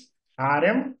is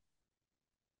RM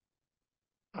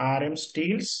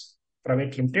Steels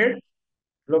Private Limited,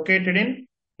 located in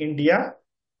India.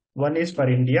 One is for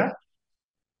India,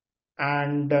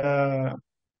 and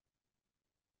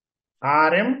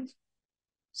RM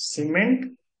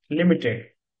Cement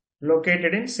Limited,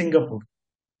 located in Singapore.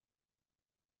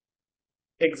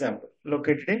 Example,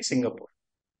 located in Singapore.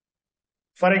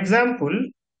 For example,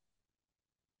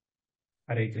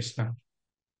 Hare Krishna.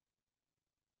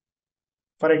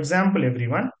 For example,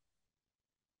 everyone,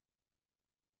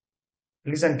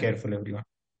 listen carefully, everyone.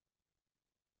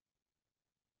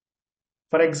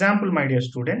 For example, my dear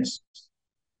students,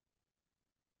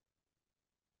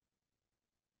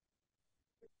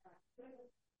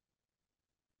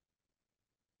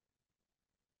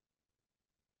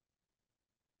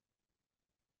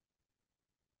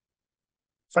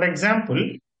 For example,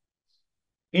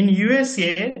 in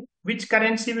USA, which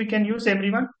currency we can use,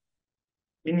 everyone?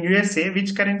 In USA,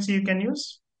 which currency you can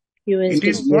use? It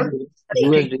is USD. called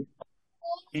USD.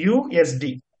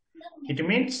 USD. It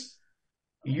means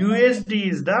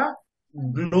USD is the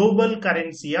global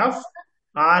currency of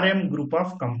RM group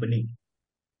of company.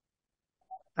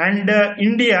 And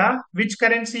India, which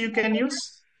currency you can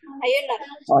use?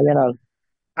 INR.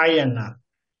 INR.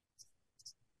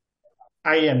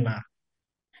 INR.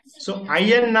 So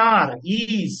INR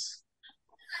is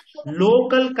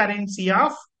local currency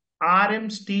of RM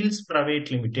Steels Private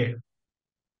Limited.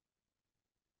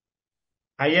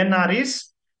 INR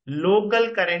is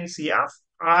local currency of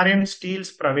RM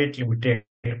Steels Private Limited.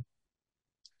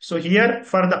 So here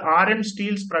for the RM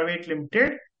Steels Private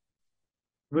Limited,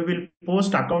 we will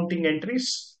post accounting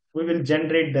entries. We will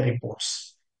generate the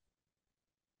reports.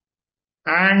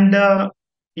 And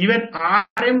even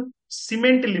RM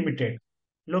Cement Limited,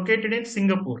 located in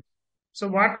Singapore. So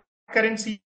what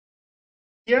currency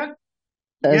here?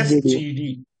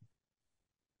 SGD.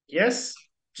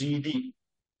 SGD.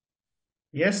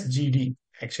 SGD.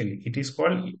 Actually, it is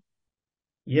called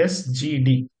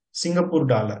SGD, Singapore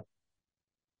dollar.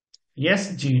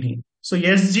 SGD. So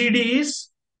SGD is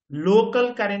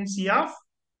local currency of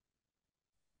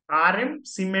RM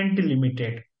Cement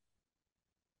Limited.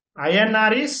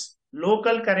 INR is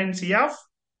local currency of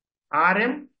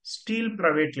RM Steel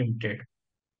Private Limited.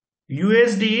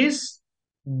 USD is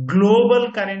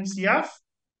global currency of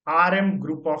RM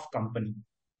Group of Company.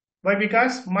 Why?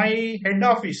 Because my head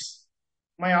office,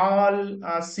 my all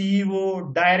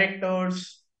CEO,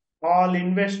 directors, all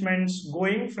investments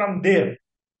going from there.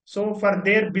 So for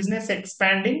their business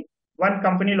expanding, one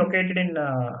company located in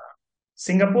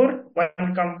Singapore,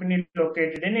 one company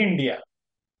located in India.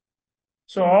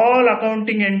 So all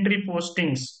accounting entry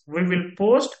postings we will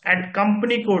post at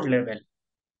company code level.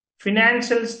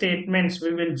 Financial statements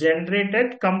we will generate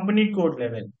at company code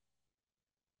level.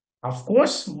 Of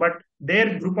course, but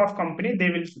their group of company, they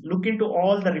will look into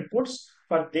all the reports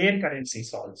for their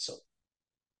currencies also.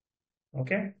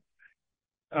 Okay.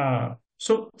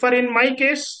 So for in my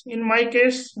case,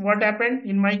 what happened?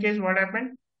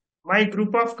 My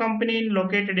group of company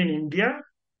located in India.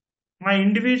 My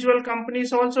individual company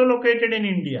is also located in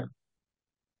India.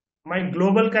 My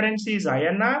global currency is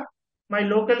INR. My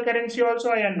local currency also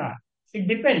INR. It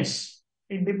depends.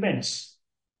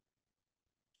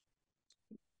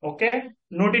 Okay.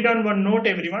 Note it on one note,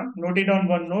 everyone. Note it on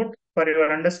one note for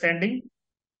your understanding.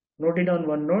 Note it on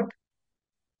one note.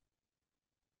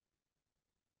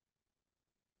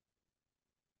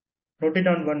 Note it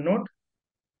on one note.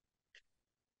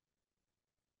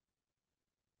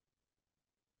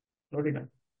 Note it down.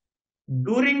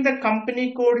 During the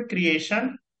company code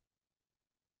creation,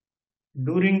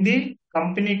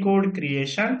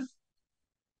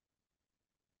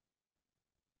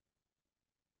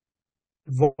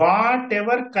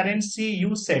 whatever currency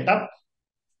you set up,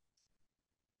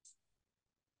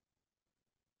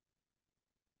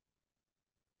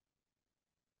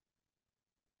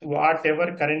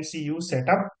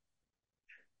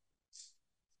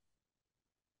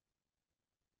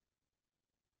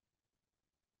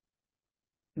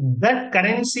 that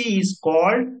currency is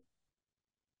called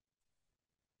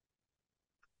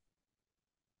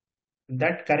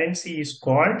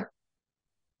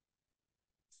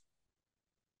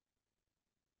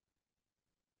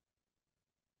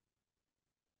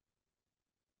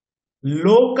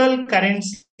local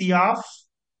currency of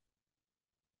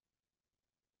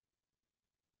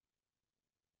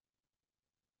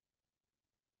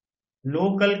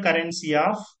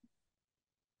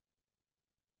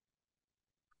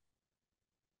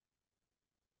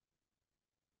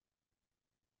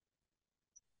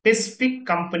specific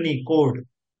company code.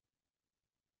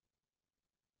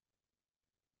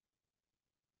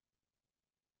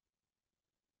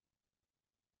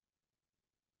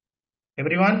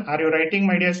 Everyone, are you writing,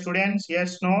 my dear students?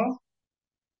 Yes, no?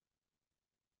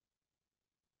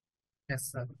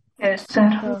 Yes, sir. Yes,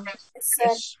 sir.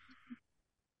 Yes.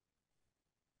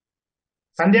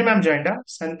 Sandhya ma'am joined.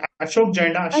 Ashok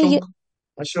joined.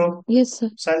 Ashok. Yes, sir.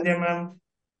 Sandhya ma'am.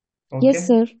 Okay. Yes,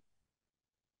 sir.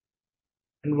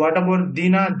 And what about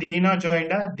Dina? Dina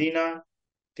joined. Dina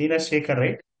Shekhar,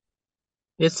 right?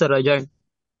 Yes, sir. I joined.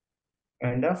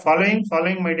 And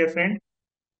following, my dear friend.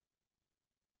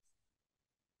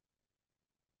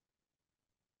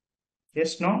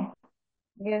 Yes, no?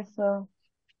 Yes, sir.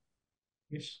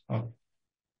 Yes. Okay.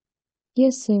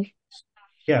 Yes, sir.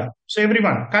 Yeah. So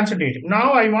everyone, concentrate.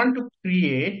 Now I want to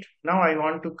create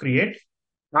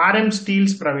RM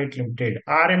Steels Private Limited,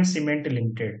 RM Cement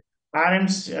Limited. RM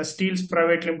Steels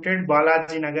Private Limited,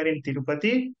 Balaji Nagar in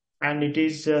Tirupati, and it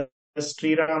is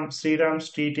Sriram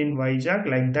Street in Vizag.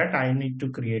 Like that, I need to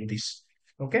create this.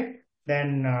 Okay.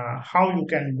 Then how you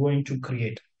can going to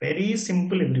create? Very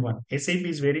simple, everyone. SAP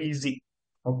is very easy.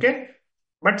 Okay.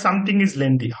 But something is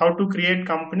lengthy. How to create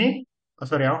company?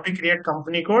 How to create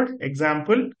company code?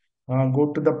 Example,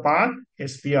 go to the path,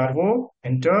 SPRO,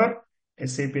 enter,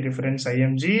 SAP reference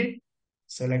IMG,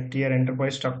 select your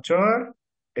enterprise structure,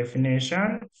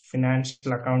 definition,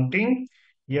 financial accounting,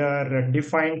 your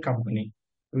defined company.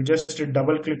 You just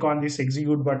double click on this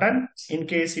execute button. In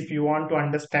case if you want to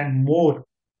understand more,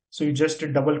 so you just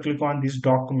double click on this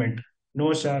document.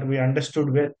 No, sir, we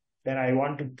understood well. Then I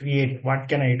want to create. What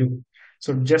can I do?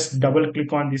 So just double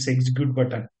click on this execute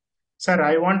button. Sir,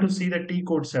 I want to see the T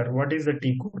code, sir. What is the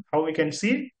T code? How we can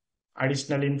see?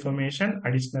 Additional information,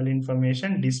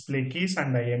 display keys,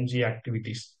 and IMG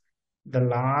activities. The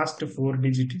last 4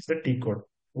 digits is the T code,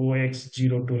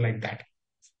 OX02, like that.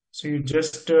 So you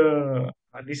just,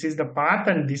 this is the path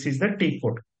and this is the T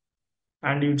code.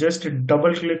 And you just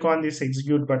double click on this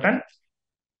execute button.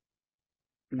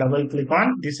 Double click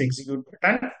on this execute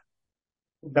button.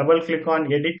 Double click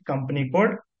on edit company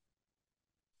code.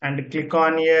 And click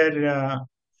on your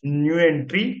new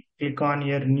entry. Click on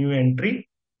your new entry.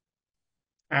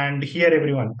 And here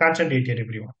everyone, concentrate here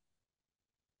everyone.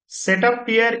 Set up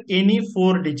here any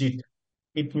 4 digit.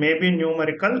 It may be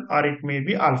numerical or it may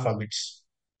be alphabets.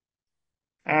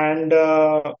 And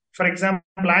for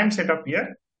example, I am set up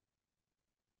here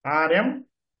RM.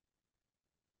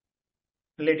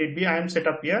 Let it be I am set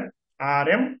up here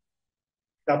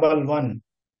RM11.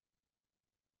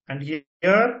 And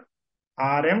here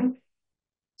RM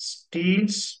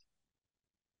Steels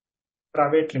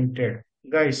Private Limited.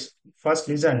 Guys, first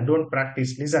listen, don't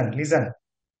practice. Listen.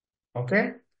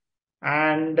 Okay.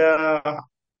 And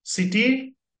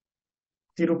city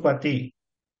Tirupati.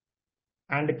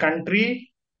 And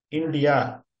country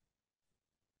India.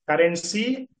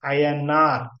 Currency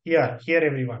INR. Here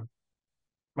everyone.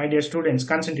 My dear students,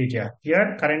 concentrate here.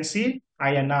 Here currency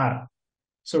INR.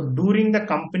 So during the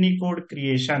company code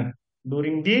creation,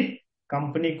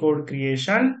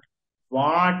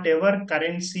 whatever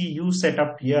currency you set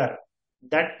up here,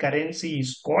 that currency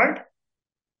is called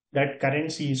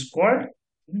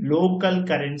local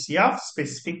currency of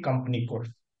specific company code.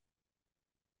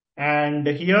 And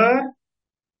here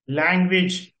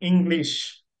language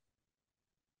English.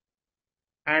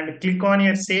 And click on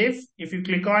your save. If you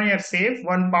click on your save,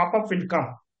 one pop-up will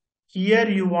come. Here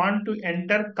you want to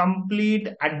enter complete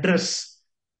address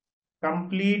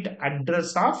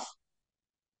of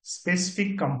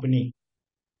specific company,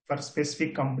 for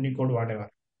specific company code, whatever.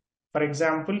 For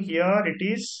example, here it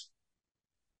is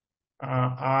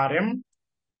RM.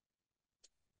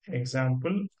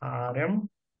 Example, RM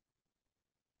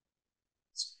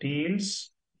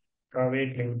Steels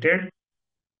Private Limited.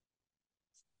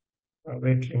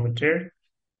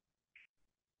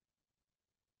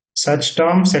 Such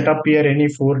term, set up here any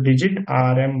 4 digit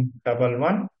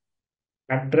RM11.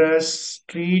 Address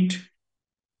street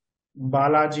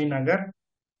Balaji Nagar.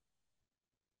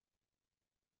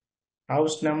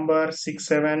 House number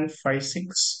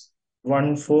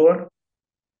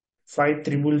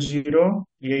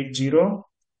 675614500080.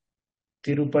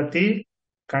 Tirupati.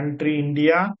 Country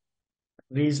India.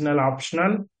 Regional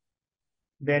optional.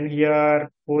 Then here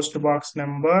post box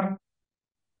number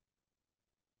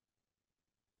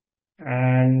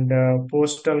and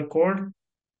postal code.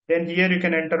 Then here you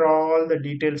can enter all the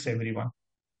details, everyone.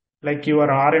 Like your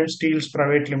RM Steels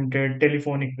Private Limited,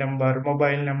 telephonic number,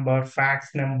 mobile number,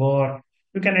 fax number.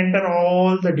 You can enter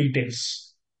all the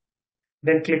details.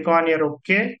 Then click on your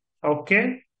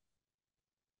OK.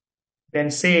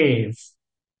 Then save.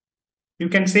 You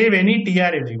can save any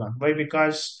TR, everyone. Why?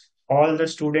 Because all the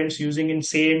students using in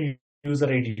same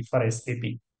user ID for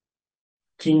SAP.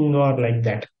 King or like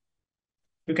that.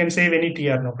 You can save any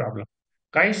TR, no problem.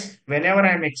 Guys, whenever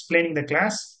I am explaining the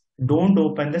class, don't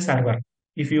open the server.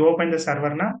 If you open the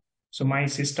server now, so my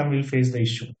system will face the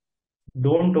issue.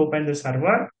 Don't open the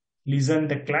server. Listen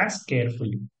the class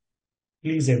carefully.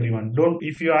 Please, everyone. Don't.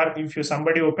 If you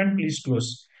somebody open, please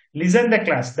close. Listen the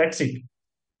class. That's it.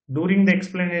 During the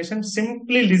explanation,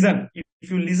 simply listen.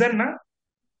 If you listen now,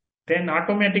 then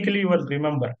automatically you will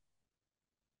remember.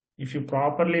 If you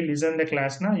properly listen the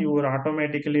class now, you will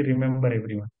automatically remember,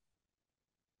 everyone.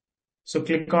 So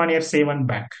click on your save and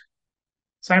back.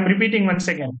 So I'm repeating once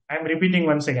again.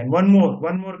 One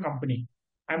more company.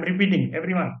 I'm repeating,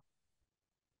 everyone.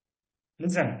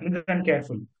 Listen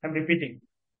carefully. I'm repeating.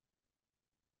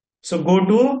 So go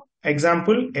to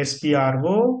example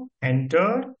SPRO,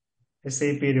 enter,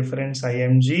 SAP reference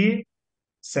IMG,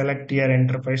 select your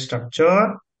enterprise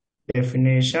structure,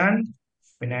 definition,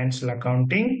 financial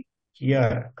accounting,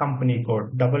 here company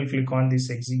code. Double click on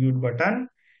this execute button,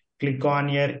 click on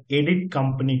your edit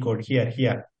company code,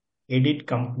 here, edit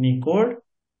company code,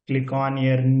 click on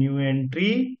your new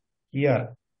entry,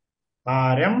 here,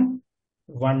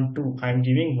 RM12, I'm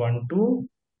giving 12,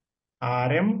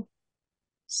 RM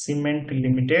Cement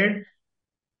Limited,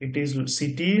 it is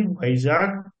city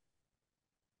Vizag,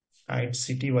 it's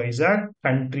city Vizag,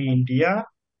 country India,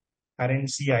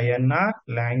 currency INR,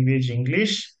 language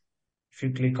English. If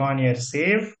you click on here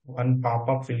save, one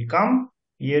pop-up will come.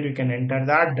 Here you can enter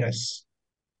the address.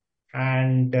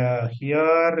 And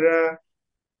here,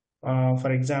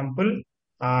 for example,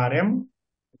 RM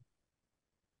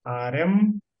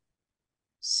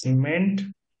Cement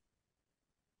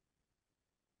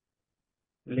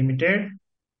Limited,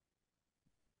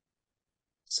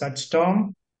 such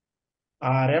term,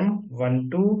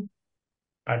 RM12,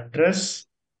 address,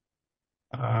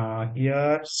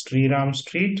 here Sriram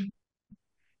Street,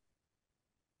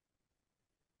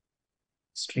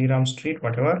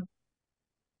 whatever.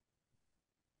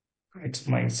 It's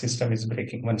my system is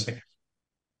breaking. 1 second.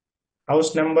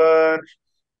 House number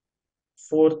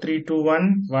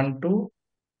 432112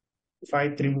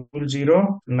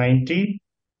 50090,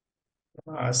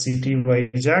 city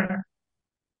Vizag,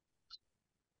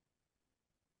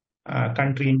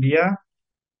 country India,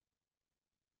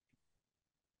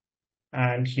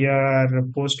 and here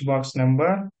post box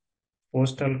number,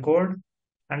 postal code,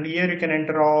 and here you can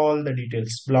enter all the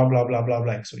details, blah blah blah blah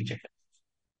blah, XYZ.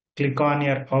 Click on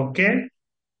your OK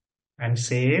and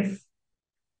save.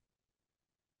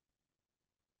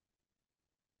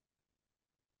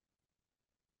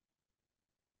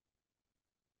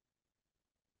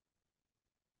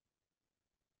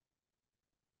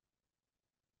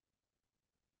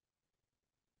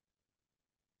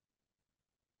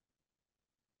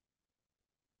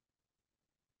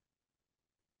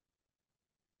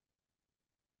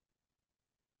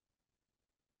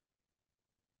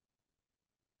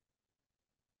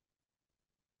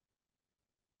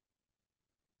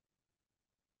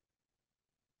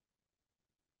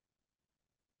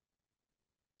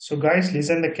 So guys,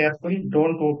 listen carefully.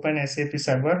 Don't open SAP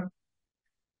server.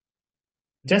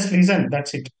 Just listen.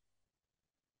 That's it.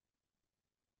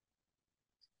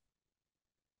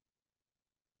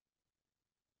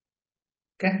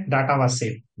 Okay, data was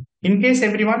saved. In case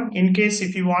everyone, in case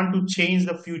if you want to change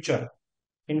the future,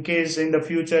 in case in the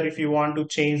future if you want to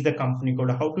change the company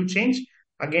code, how to change?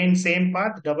 Again, same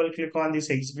path. Double click on this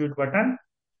execute button.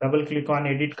 Double click on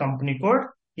edit company code.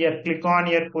 Here, click on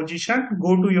your position.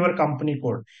 Go to your company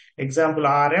code. Example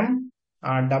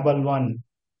RM11.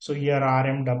 So here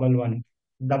RM11.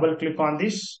 Double click on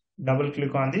this. Double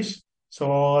click on this.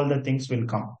 So all the things will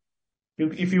come.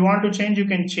 If you want to change, you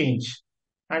can change.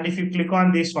 And if you click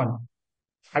on this one,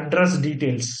 address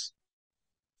details.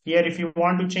 Here, if you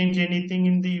want to change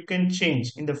anything you can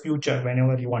change in the future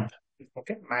whenever you want.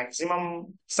 Okay,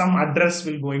 maximum some address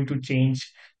will going to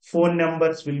change, phone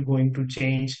numbers will going to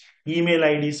change, email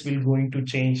IDs will going to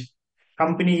change,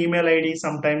 company email ID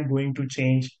sometime going to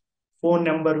change, phone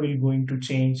number will going to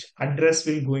change, address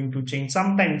will going to change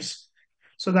sometimes.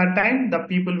 So that time the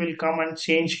people will come and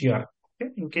change here.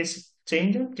 Okay, in case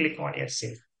change, click on here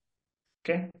save.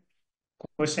 Okay,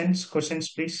 questions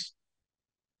please.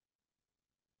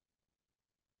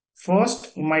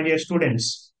 First, my dear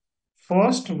students,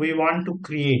 first we want to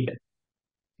create,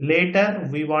 later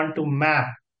we want to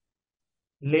map,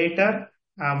 later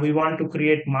we want to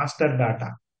create master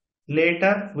data,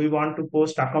 later we want to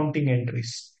post accounting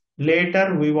entries,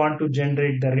 later we want to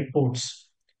generate the reports.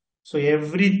 So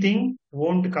everything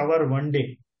won't cover one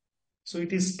day. So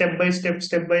it is step by step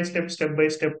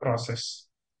process.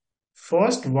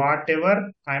 First,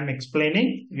 whatever I am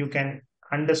explaining, you can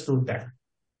understood that.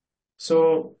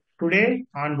 So today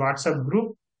on WhatsApp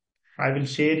group, I will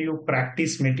share you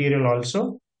practice material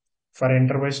also for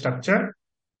enterprise structure.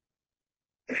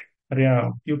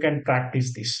 You can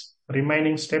practice this.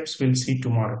 Remaining steps we'll see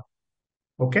tomorrow.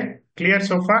 Okay, clear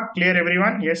so far? Clear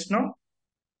everyone? Yes, no?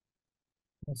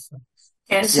 Yes, sir.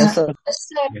 Yes, Yes, sir.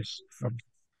 sir. Yes. Okay.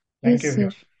 Thank Yes, you. sir.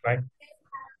 Everyone. Bye.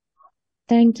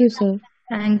 Thank you, sir.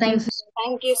 Thank you.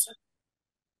 Thank you, sir.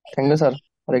 Thank you, sir.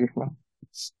 Hare Krishna.